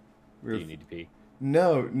 Do you need to pee?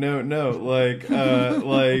 No. Like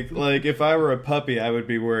if I were a puppy, I would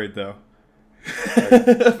be worried though.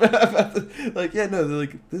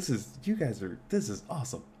 This is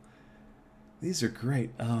awesome. These are great.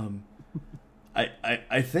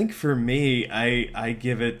 I think for me, I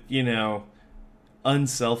give it,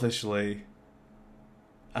 unselfishly,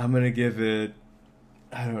 I'm gonna give it,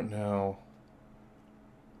 I don't know,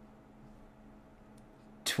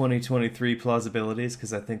 2023 plausibilities,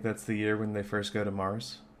 because I think that's the year when they first go to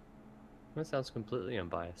Mars. That sounds completely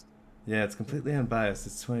unbiased. Yeah, it's completely unbiased.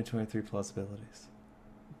 It's 2023 plausibilities.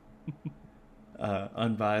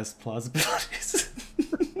 Unbiased plausibilities.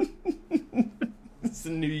 It's a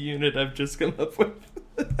new unit I've just come up with.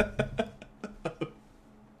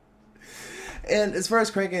 And as far as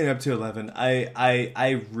cranking it up to 11,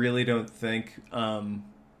 I really don't think,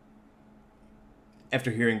 after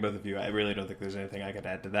hearing both of you, I really don't think there's anything I could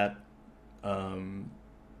add to that. I'm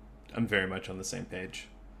very much on the same page.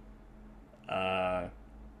 And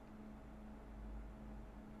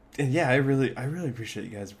yeah, I really appreciate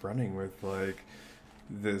you guys running with like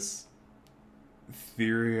this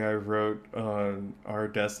theory I wrote on our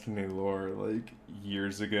Destiny lore like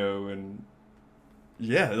years ago, and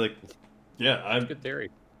yeah, I'm Good theory.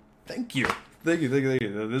 Thank you.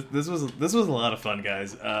 This was a lot of fun,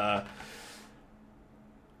 guys.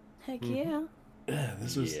 Heck yeah. Yeah,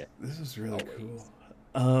 this was really Always.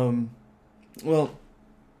 cool. Well,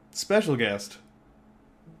 special guest,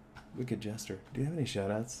 WykidJestr. Do you have any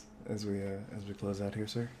shout-outs as we close out here,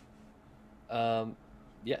 sir?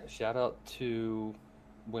 Yeah, shout out to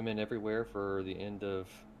women everywhere for the end of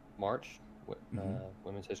March,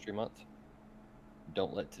 Women's History Month.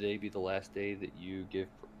 Don't let today be the last day that you give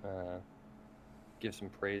some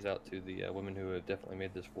praise out to the women who have definitely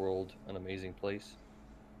made this world an amazing place.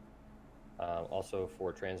 Also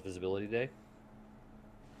for Trans Visibility Day.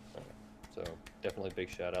 So definitely a big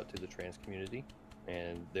shout out to the trans community,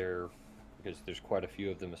 and because there's quite a few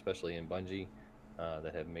of them, especially in Bungie,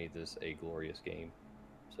 that have made this a glorious game.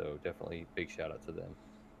 So definitely big shout out to them.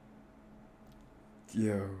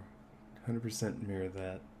 Yo, 100% mirror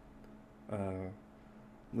that.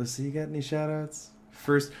 Lucy, you got any shout-outs?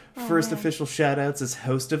 First man. official shout-outs as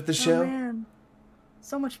host of the show? Oh man,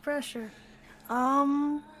 so much pressure.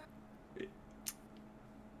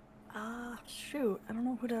 Shoot, I don't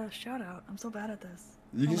know who to shout out. I'm so bad at this.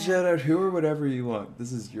 You can man. shout out who or whatever you want.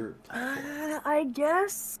 This is your platform. I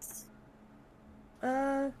guess.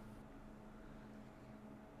 Drawing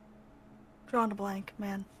a blank,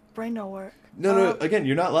 man. Brain no work. No, again,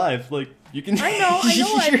 you're not live. Like, you can... I know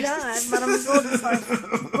I'm not, but I'm so just like,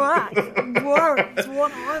 fuck, words,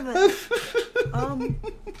 what are they?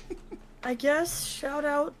 I guess shout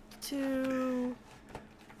out to,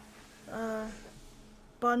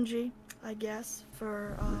 Bungie, I guess,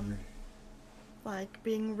 for, like,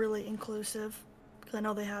 being really inclusive, because I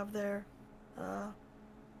know they have their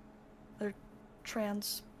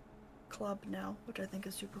trans club now, which I think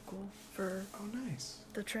is super cool for nice.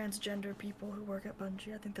 the transgender people who work at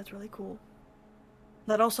Bungie. I think that's really cool.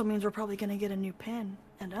 That also means we're probably going to get a new pin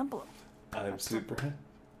and emblem, I'm super...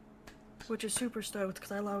 which is super stoked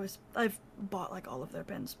because I've bought like all of their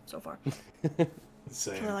pins so far. So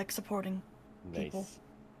Same. I like supporting people. Nice.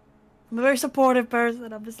 I'm a very supportive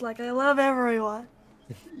person. I'm just like, I love everyone.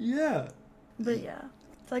 Yeah. But yeah,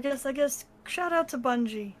 so I guess shout out to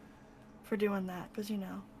Bungie for doing that, because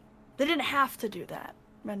they didn't have to do that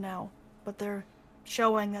right now, but they're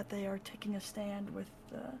showing that they are taking a stand with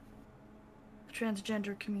the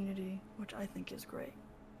transgender community, which I think is great.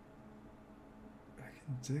 I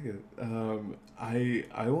can dig it.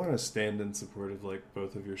 I want to stand in support of like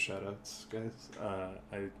both of your shoutouts, guys.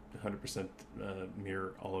 I 100%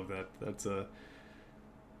 mirror all of that.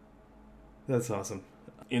 That's awesome.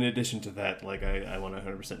 In addition to that, like I want to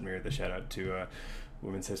 100% mirror the shout out to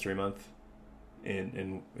Women's History Month.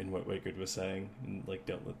 In what Wykid was saying, and like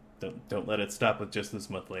don't let it stop with just this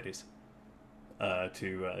month, ladies.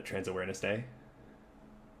 To Trans Awareness Day.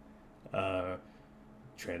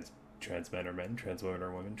 Trans men are men, trans women are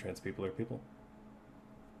women, trans people are people.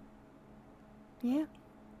 Yeah.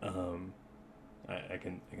 I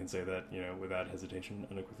can say that without hesitation,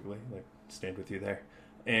 unequivocally, like stand with you there.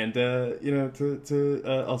 And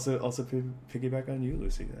to also piggyback on you,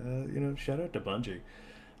 Lucy. Shout out to Bungie.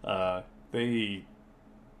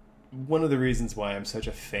 One of the reasons why I'm such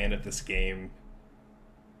a fan of this game,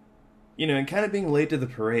 and kind of being late to the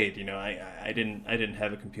parade, I didn't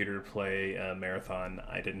have a computer to play Marathon.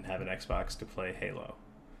 I didn't have an Xbox to play Halo.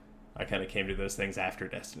 I kind of came to those things after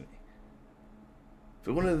Destiny.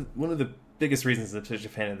 But one of the biggest reasons I'm such a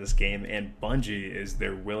fan of this game and Bungie is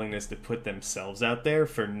their willingness to put themselves out there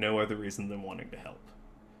for no other reason than wanting to help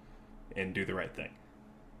and do the right thing.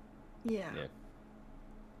 Yeah.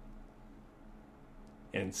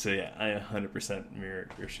 And so, yeah, I 100% mirror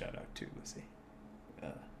your shout out too, Lucy.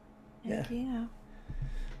 Yeah.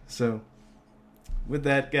 So, with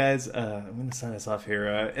that, guys, I'm going to sign us off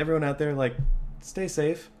here. Everyone out there, stay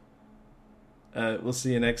safe. We'll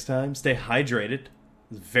see you next time. Stay hydrated.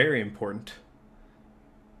 It's very important.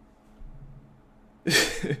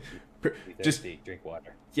 Just drink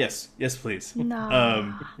water. yes, please.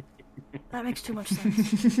 No. That makes too much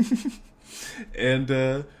sense.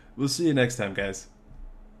 And we'll see you next time, guys.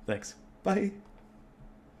 Thanks. Bye.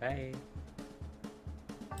 Bye.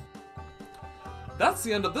 That's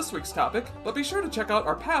the end of this week's topic, but be sure to check out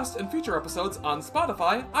our past and future episodes on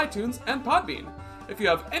Spotify, iTunes, and Podbean. If you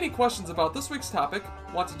have any questions about this week's topic,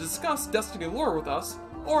 want to discuss Destiny lore with us,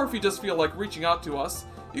 or if you just feel like reaching out to us,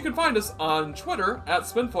 you can find us on Twitter at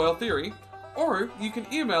Spinfoil Theory, or you can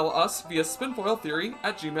email us via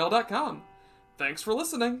spinfoiltheory@gmail.com. Thanks for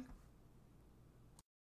listening!